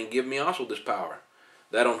money, saying, Give me also this power,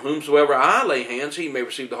 that on whomsoever I lay hands he may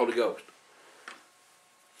receive the Holy Ghost.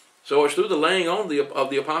 So it's through the laying on of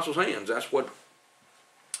the apostles' hands. That's what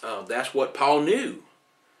Paul knew.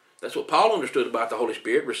 That's what Paul understood about the Holy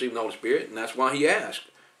Spirit, receiving the Holy Spirit, and that's why he asked,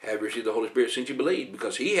 Have you received the Holy Spirit since you believed?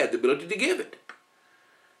 Because he had the ability to give it.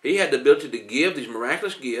 He had the ability to give these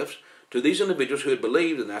miraculous gifts to these individuals who had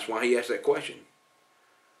believed, and that's why he asked that question.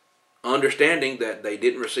 Understanding that they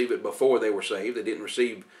didn't receive it before they were saved, they didn't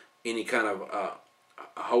receive any kind of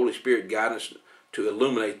Holy Spirit guidance to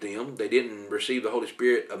illuminate them. They didn't receive the Holy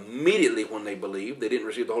Spirit immediately when they believed. They didn't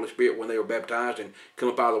receive the Holy Spirit when they were baptized and come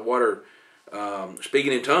up out of the water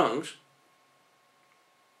speaking in tongues.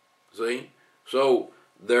 See? So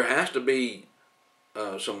there has to be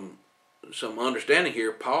some understanding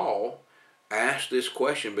here. Paul asked this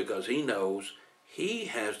question because he knows he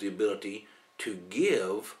has the ability to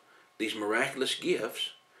give these miraculous gifts,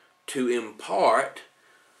 to impart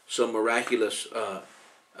some miraculous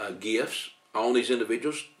gifts on these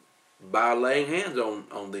individuals by laying hands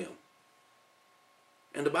on them.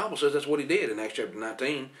 And the Bible says that's what he did in Acts chapter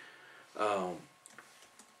 19.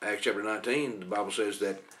 Acts chapter 19, the Bible says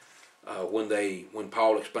that when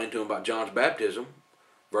Paul explained to him about John's baptism,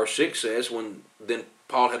 verse 6 says, when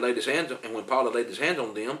Paul had laid his hands on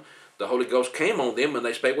them, the Holy Ghost came on them, and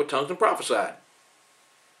they spake with tongues and prophesied.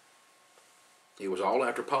 It was all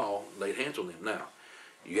after Paul laid hands on them. Now,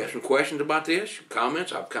 you have some questions about this,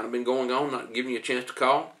 comments. I've kind of been going on, not giving you a chance to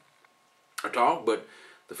call or talk, but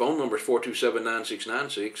the phone number is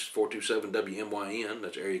 427-9696, 427-WMYN,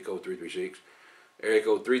 that's area code 336. Area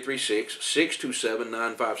code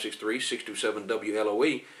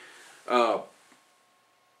 336-627-9563, 627-WLOE.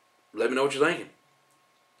 Let me know what you're thinking.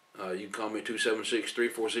 You can call me at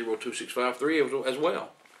 276-340-2653 as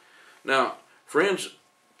well. Now, friends,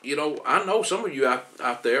 I know some of you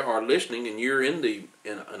out there are listening, and you're in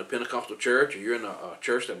a Pentecostal church, or you're in a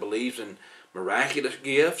church that believes in miraculous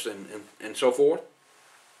gifts and so forth.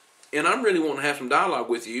 And I'm really wanting to have some dialogue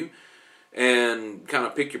with you and kind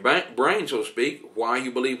of pick your brain, so to speak, why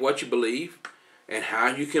you believe what you believe and how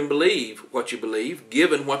you can believe what you believe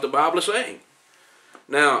given what the Bible is saying.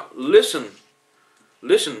 Now, listen,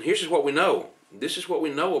 here's what we know. This is what we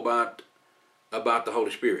know about the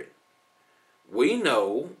Holy Spirit. We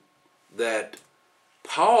know that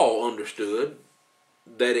Paul understood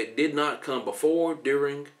that it did not come before,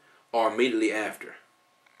 during, or immediately after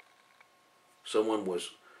someone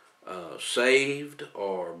was saved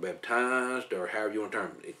or baptized, or however you want to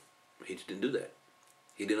term it. He just didn't do that.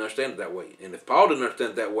 He didn't understand it that way. And if Paul didn't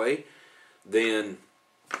understand it that way, then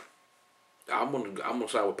I'm gonna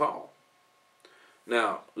side with Paul.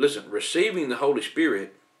 Now, listen, receiving the Holy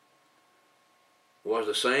Spirit was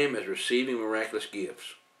the same as receiving miraculous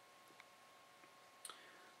gifts.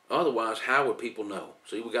 Otherwise, how would people know?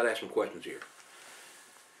 See, we got to ask some questions here.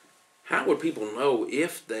 How would people know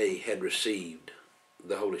if they had received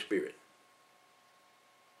the Holy Spirit?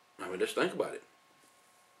 I mean, let's think about it.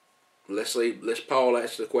 Let's Paul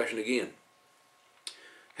ask the question again.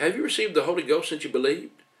 Have you received the Holy Ghost since you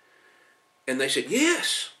believed? And they said,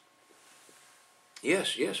 yes.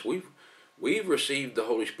 Yes, we've received the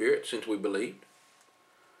Holy Spirit since we believed.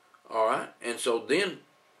 All right, and so then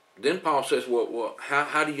Paul says, well,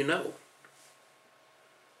 how do you know?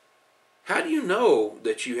 How do you know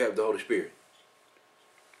that you have the Holy Spirit?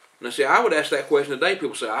 Now, see, I would ask that question today.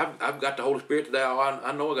 People say, I've got the Holy Spirit today. Oh,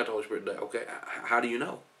 I know I got the Holy Spirit today. Okay, how do you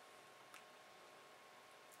know?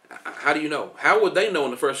 How do you know? How would they know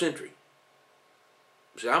in the first century?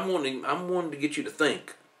 See, I'm wanting to get you to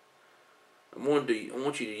think. I want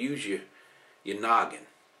you to use your noggin.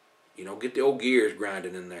 Get the old gears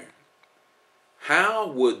grinding in there. How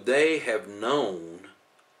would they have known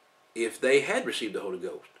if they had received the Holy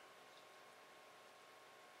Ghost?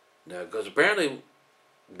 Now, because apparently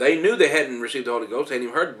they knew they hadn't received the Holy Ghost. They hadn't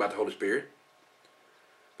even heard about the Holy Spirit.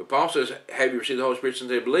 But Paul says, have you received the Holy Spirit since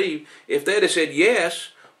they believe? If they had said yes,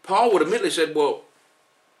 Paul would have immediately said, well,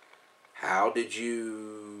 how did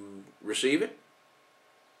you receive it?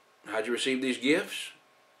 How How'd you receive these gifts?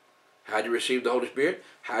 How'd you receive the Holy Spirit?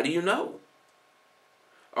 How do you know?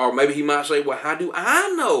 Or maybe he might say, well, how do I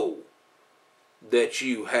know that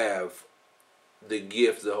you have the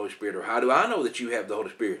gift of the Holy Spirit? Or how do I know that you have the Holy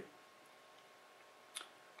Spirit?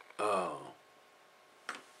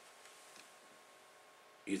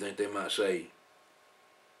 You think they might say,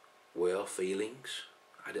 well, feelings.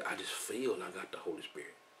 I just feel I got the Holy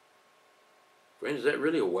Spirit. Friends, is that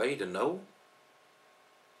really a way to know?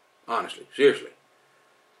 Honestly, seriously.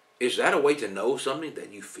 Is that a way to know something,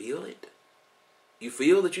 that you feel it? You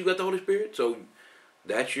feel that you got the Holy Spirit? So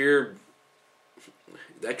that's your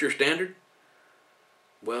standard?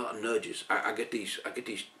 Well, nudges. I get these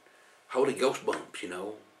Holy Ghost bumps, you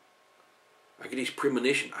know. I get these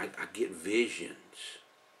premonitions. I get visions.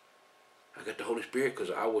 I got the Holy Spirit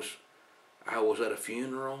because I was at a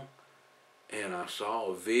funeral and I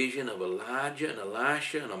saw a vision of Elijah and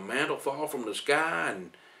Elisha and a mantle fall from the sky,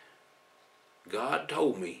 and God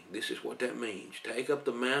told me this is what that means. Take up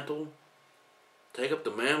the mantle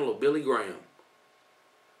of Billy Graham.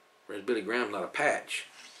 Friends, Billy Graham's not a patch.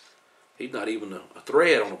 He's not even a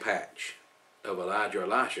thread on a patch of Elijah or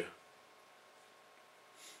Elisha.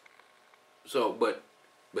 So, but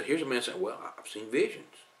here's a man saying, well, I've seen visions.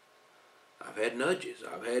 I've had nudges.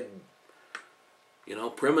 I've had,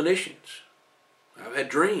 premonitions. I've had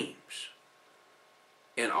dreams.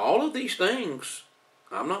 And all of these things,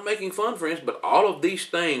 I'm not making fun, friends, but all of these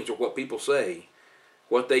things are what people say,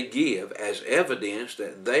 what they give as evidence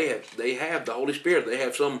that they have the Holy Spirit. They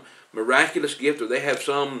have some miraculous gift, or they have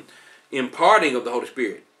some imparting of the Holy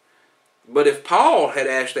Spirit. But if Paul had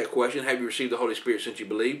asked that question, have you received the Holy Spirit since you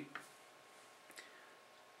believe?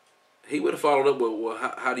 He would have followed up with,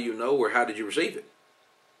 well, how do you know, or how did you receive it?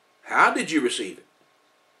 How did you receive it?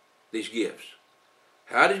 These gifts.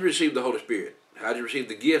 How did you receive the Holy Spirit? How did you receive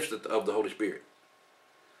the gifts of the Holy Spirit?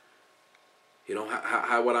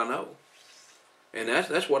 How would I know? And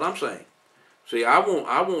that's what I'm saying. See, I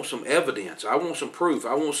want some evidence. I want some proof.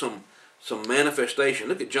 I want some manifestation.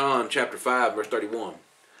 Look at John chapter 5, verse 31.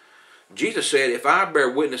 Jesus said, if I bear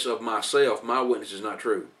witness of myself, my witness is not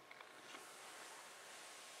true.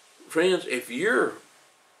 Friends, if your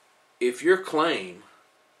claim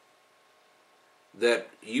that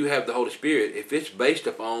you have the Holy Spirit, if it's based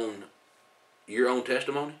upon your own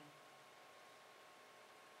testimony,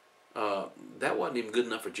 that wasn't even good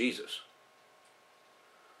enough for Jesus.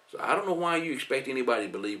 So I don't know why you expect anybody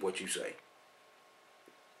to believe what you say.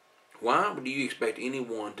 Why do you expect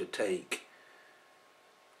anyone to take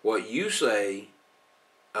what you say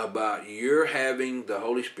about your having the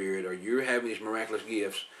Holy Spirit, or you're having these miraculous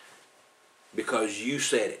gifts, because you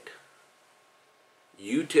said it?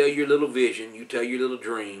 You tell your little vision, you tell your little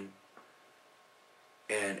dream,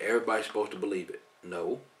 and everybody's supposed to believe it.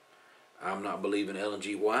 No, I'm not believing Ellen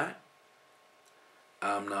G. White.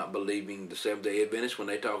 I'm not believing the Seventh-day Adventists when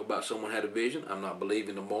they talk about someone had a vision. I'm not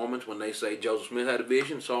believing the Mormons when they say Joseph Smith had a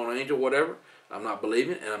vision, saw an angel, whatever. I'm not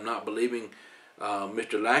believing it, and I'm not believing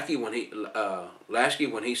Mr. Lasky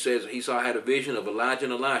when he says he had a vision of Elijah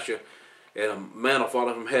and Elisha and a mantle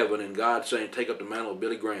falling from heaven, and God saying, take up the mantle of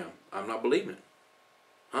Billy Graham. I'm not believing it.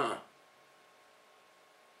 I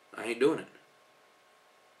ain't doing it.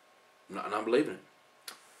 I'm not believing it.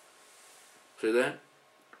 See that?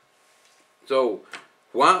 So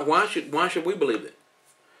why should we believe it?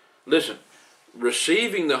 Listen,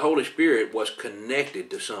 receiving the Holy Spirit was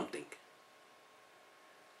connected to something.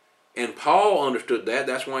 And Paul understood that.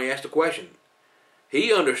 That's why he asked the question.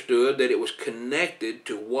 He understood that it was connected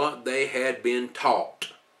to what they had been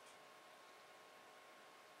taught.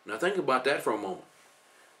 Now think about that for a moment.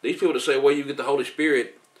 These people that say, well, you get the Holy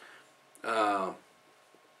Spirit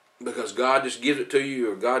because God just gives it to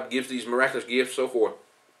you, or God gives these miraculous gifts, so forth.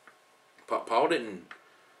 Paul didn't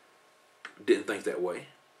think that way.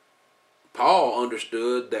 Paul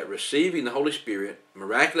understood that receiving the Holy Spirit,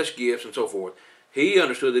 miraculous gifts and so forth, he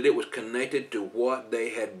understood that it was connected to what they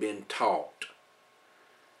had been taught.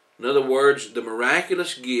 In other words, the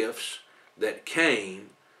miraculous gifts that came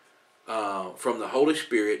from the Holy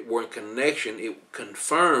Spirit were in connection. It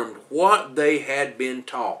confirmed what they had been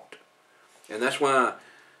taught. And that's why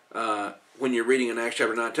when you're reading in Acts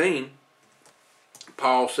chapter 19,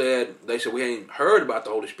 Paul said, they said, we hadn't heard about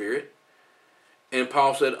the Holy Spirit. And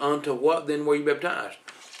Paul said, unto what then were you baptized?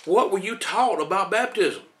 What were you taught about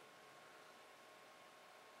baptism?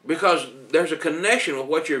 Because there's a connection with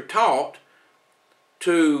what you're taught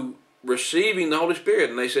to receiving the Holy Spirit.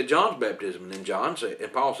 And they said John's baptism. And then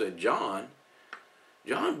Paul said, John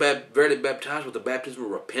verily baptized with the baptism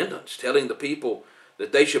of repentance, telling the people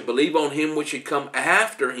that they should believe on him which should come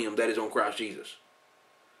after him, that is on Christ Jesus.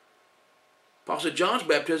 Paul said John's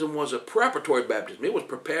baptism was a preparatory baptism. It was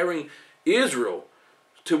preparing Israel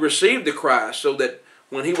to receive the Christ so that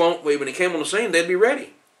when he came on the scene, they'd be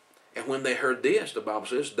ready. And when they heard this, the Bible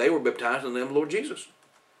says, they were baptized in the name of the Lord Jesus.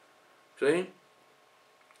 See?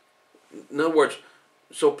 In other words,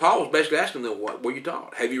 so Paul was basically asking them, what were you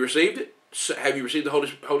taught? Have you received it? Have you received the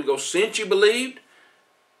Holy Ghost since you believed?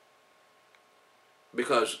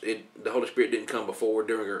 Because the Holy Spirit didn't come before,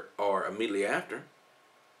 during, or immediately after.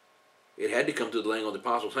 It had to come through the laying on the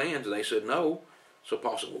apostles' hands, and they said no. So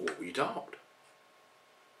Paul said, well, what were you taught?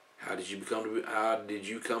 How did you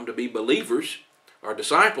come to be believers or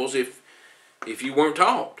disciples if you weren't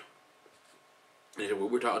taught? And he said, well,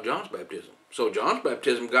 we're taught John's baptism. So John's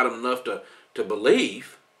baptism got them enough to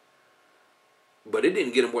believe, but it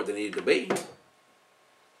didn't get them where they needed to be.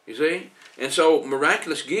 You see? And so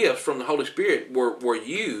miraculous gifts from the Holy Spirit were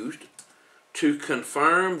used to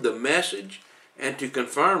confirm the message and to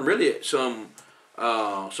confirm really some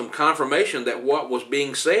confirmation that what was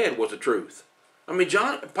being said was the truth. I mean,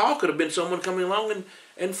 Paul could have been someone coming along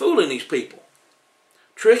and fooling these people,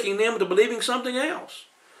 tricking them into believing something else.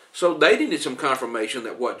 So they needed some confirmation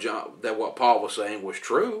that what Paul was saying was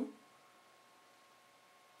true.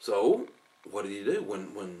 So what did he do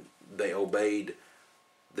when they obeyed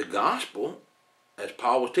the gospel as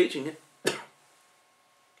Paul was teaching it?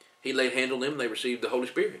 He laid hands on them and they received the Holy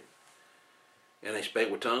Spirit. And they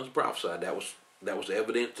spake with tongues and prophesied. That was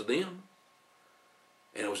evidence to them.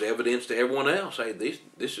 And it was evidence to everyone else. Hey,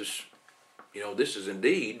 this is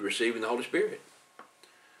indeed receiving the Holy Spirit.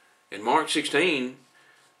 In Mark 16:15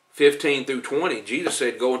 through 20, Jesus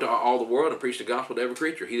said, go into all the world and preach the gospel to every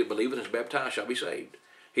creature. He that believeth and is baptized shall be saved.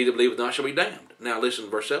 He that believeth not shall be damned. Now listen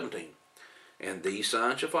to verse 17. And these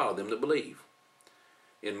signs shall follow them that believe.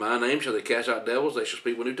 In my name shall they cast out devils, they shall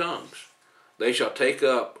speak with new tongues. They shall take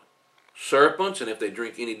up serpents, and if they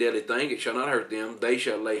drink any deadly thing, it shall not hurt them. They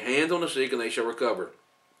shall lay hands on the sick, and they shall recover.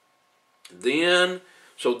 Then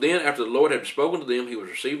after the Lord had spoken to them, he was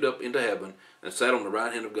received up into heaven, and sat on the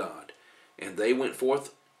right hand of God. And they went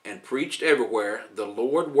forth and preached everywhere, the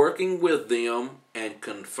Lord working with them, and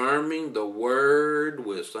confirming the word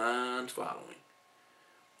with signs following.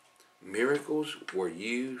 Miracles were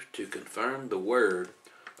used to confirm the word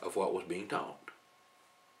of what was being taught.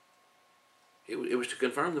 It was to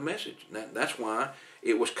confirm the message. That's why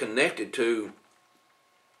it was connected to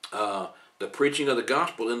the preaching of the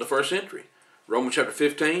gospel in the first century. Romans chapter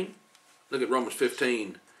 15. Look at Romans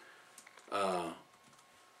 15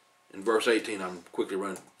 in verse 18. I'm quickly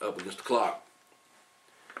running up against the clock.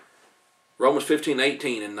 Romans 15,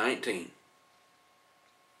 18, and 19.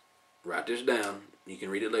 Write this down. You can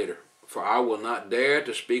read it later. For I will not dare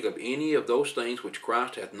to speak of any of those things which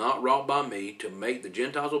Christ hath not wrought by me, to make the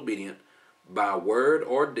Gentiles obedient by word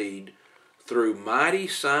or deed, through mighty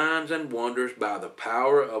signs and wonders, by the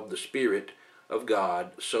power of the Spirit of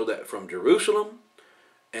God, so that from Jerusalem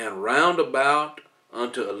and round about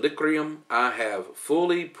unto Illyricum I have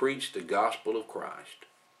fully preached the gospel of Christ.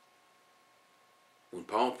 When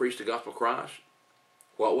Paul preached the gospel of Christ,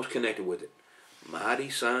 what was connected with it? Mighty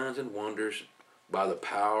signs and wonders by the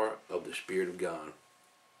power of the Spirit of God.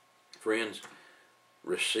 Friends,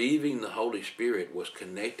 receiving the Holy Spirit was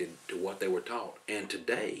connected to what they were taught. And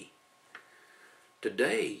today,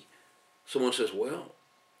 someone says, well,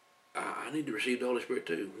 I need to receive the Holy Spirit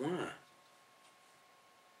too.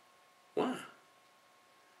 Why?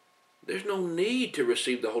 There's no need to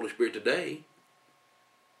receive the Holy Spirit today,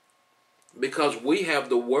 because we have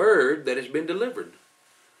the Word that has been delivered.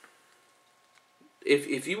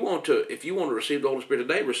 If you want to receive the Holy Spirit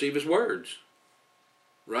today, receive His words.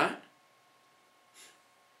 Right?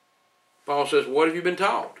 Paul says, what have you been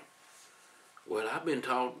taught? Well, I've been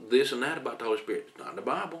taught this and that about the Holy Spirit. It's not in the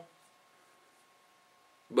Bible.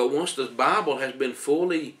 But once the Bible has been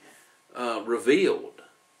fully revealed,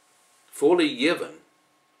 fully given,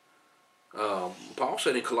 Paul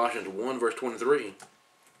said in Colossians 1 verse 23,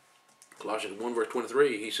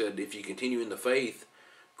 he said, if you continue in the faith,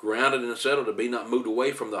 grounded and settled, to be not moved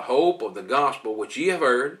away from the hope of the gospel which ye have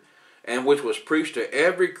heard, and which was preached to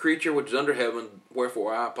every creature which is under heaven,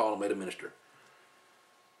 wherefore I, Paul, am made a minister.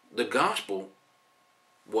 The gospel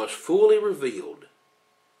was fully revealed,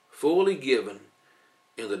 fully given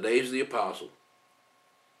in the days of the apostle.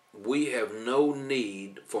 We have no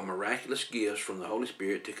need for miraculous gifts from the Holy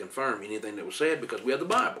Spirit to confirm anything that was said, because we have the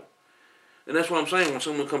Bible. And that's what I'm saying. When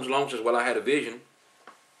someone comes along and says, well, I had a vision,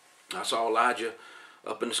 I saw Elijah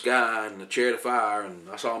up in the sky and the chariot of fire, and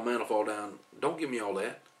I saw a mantle fall down. Don't give me all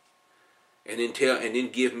that. And then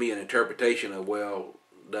give me an interpretation of, well,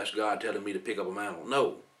 that's God telling me to pick up a mantle.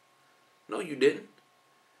 No, you didn't.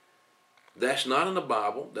 That's not in the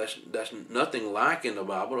Bible. That's nothing like in the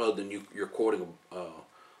Bible, other than you're quoting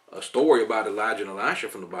a story about Elijah and Elisha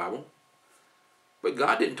from the Bible. But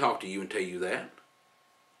God didn't talk to you and tell you that.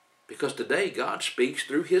 Because today God speaks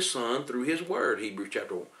through His Son, through His Word, Hebrews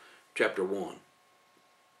chapter 1.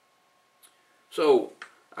 So,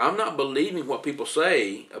 I'm not believing what people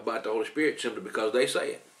say about the Holy Spirit simply because they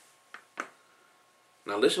say it.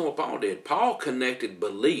 Now listen to what Paul did. Paul connected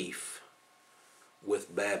belief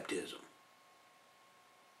with baptism.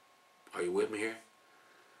 Are you with me here?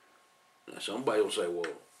 Now somebody will say, well,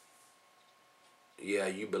 yeah,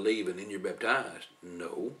 you believe and then you're baptized.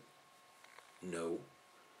 No. No.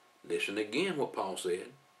 Listen again what Paul said.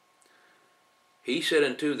 He said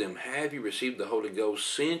unto them, have you received the Holy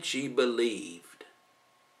Ghost since ye believed?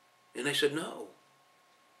 And they said, no.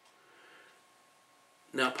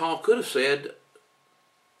 Now Paul could have said,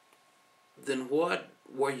 then what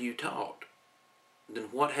were you taught? Then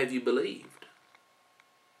what have you believed?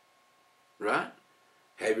 Right?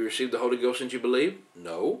 Have you received the Holy Ghost since you believed?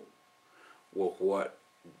 No. Well, what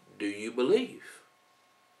do you believe?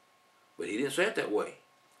 But he didn't say it that way.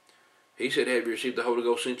 He said, have you received the Holy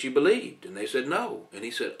Ghost since you believed? And they said, no. And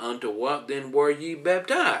he said, unto what then were ye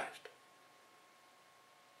baptized?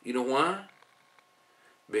 You know why?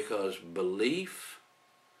 Because belief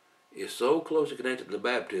is so closely connected to the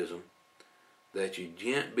baptism that you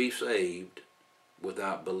can't be saved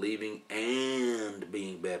without believing and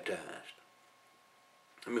being baptized.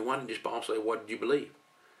 I mean, why didn't just Paul say, what did you believe?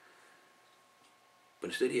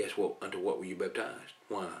 But instead he asked, well, unto what were you baptized?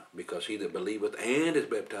 Why? Because he that believeth and is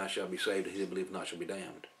baptized shall be saved, and he that believeth not shall be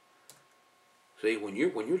damned. See, when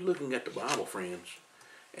you're looking at the Bible, friends,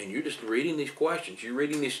 and you're just reading these questions, you're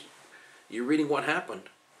reading what happened,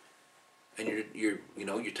 and you're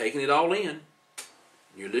taking it all in.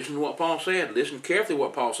 You're listening to what Paul said. Listen carefully to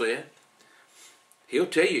what Paul said. He'll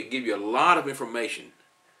tell you, give you a lot of information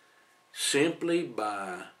simply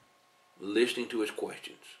by listening to his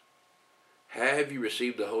questions. Have you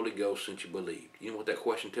received the Holy Ghost since you believed? You know what that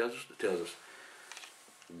question tells us? It tells us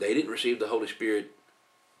they didn't receive the Holy Spirit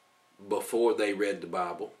before they read the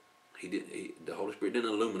Bible. The Holy Spirit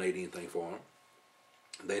didn't illuminate anything for them.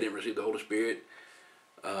 They didn't receive the Holy Spirit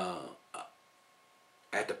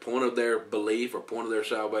at the point of their belief or point of their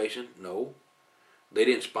salvation. No. They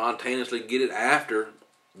didn't spontaneously get it after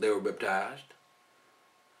they were baptized.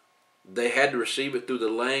 They had to receive it through the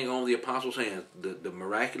laying on of the apostles' hands. The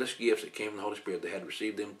miraculous gifts that came from the Holy Spirit, they had to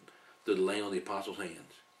receive them through the laying on of the apostles'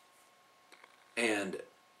 hands. And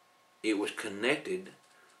it was connected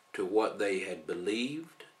to what they had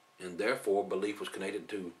believed, and therefore belief was connected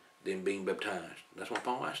to them being baptized. That's why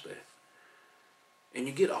Paul asked that. And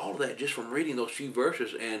you get all of that just from reading those few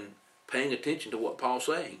verses and paying attention to what Paul's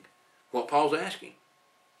saying, what Paul's asking.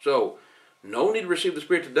 So, no need to receive the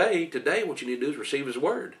Spirit today. Today what you need to do is receive His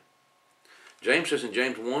Word. James says in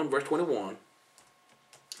James 1 verse 21,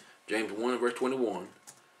 James 1 verse 21,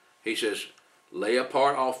 he says, lay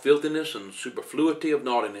apart all filthiness and superfluity of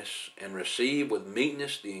naughtiness, and receive with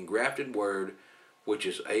meekness the engrafted word, which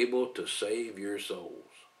is able to save your souls.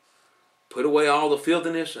 Put away all the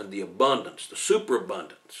filthiness and the abundance, the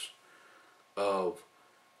superabundance of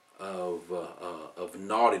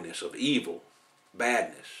naughtiness, of evil,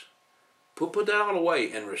 badness. Put that all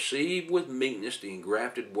away and receive with meekness the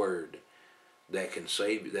engrafted word that can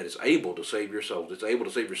save, that is able to save your souls. It's able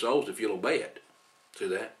to save your souls if you'll obey it. See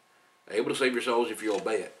that? Able to save your souls if you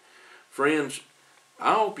obey it. Friends,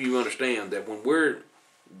 I hope you understand that when we're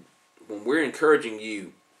encouraging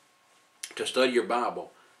you to study your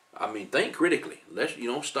Bible, I mean, think critically. Let's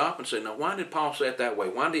stop and say, now why did Paul say it that way?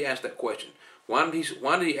 Why did he ask that question? Why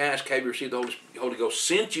did he ask, have you received the Holy Ghost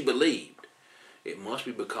since you believed? It must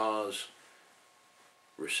be because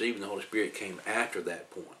receiving the Holy Spirit came after that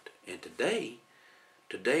point. And today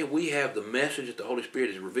we have the message that the Holy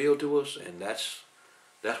Spirit has revealed to us, and that's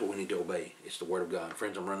what we need to obey. It's the Word of God.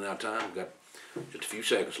 Friends, I'm running out of time. We've got just a few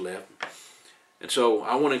seconds left. And so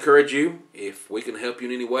I want to encourage you, if we can help you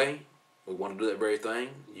in any way, we want to do that very thing.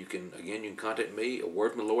 You can contact me,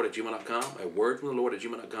 awordfromthelord@gmail.com,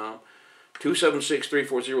 awordfromthelord@gmail.com,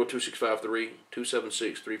 276-340-2653,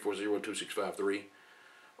 276-340-2653.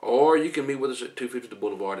 Or you can meet with us at 250 The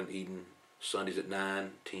Boulevard in Eden, Sundays at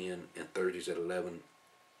 9, 10, and Thursdays at 11.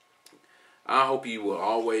 I hope you will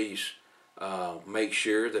always make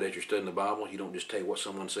sure that as you're studying the Bible, you don't just take what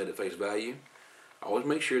someone said at face value. Always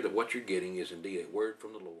make sure that what you're getting is indeed a word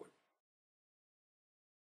from the Lord.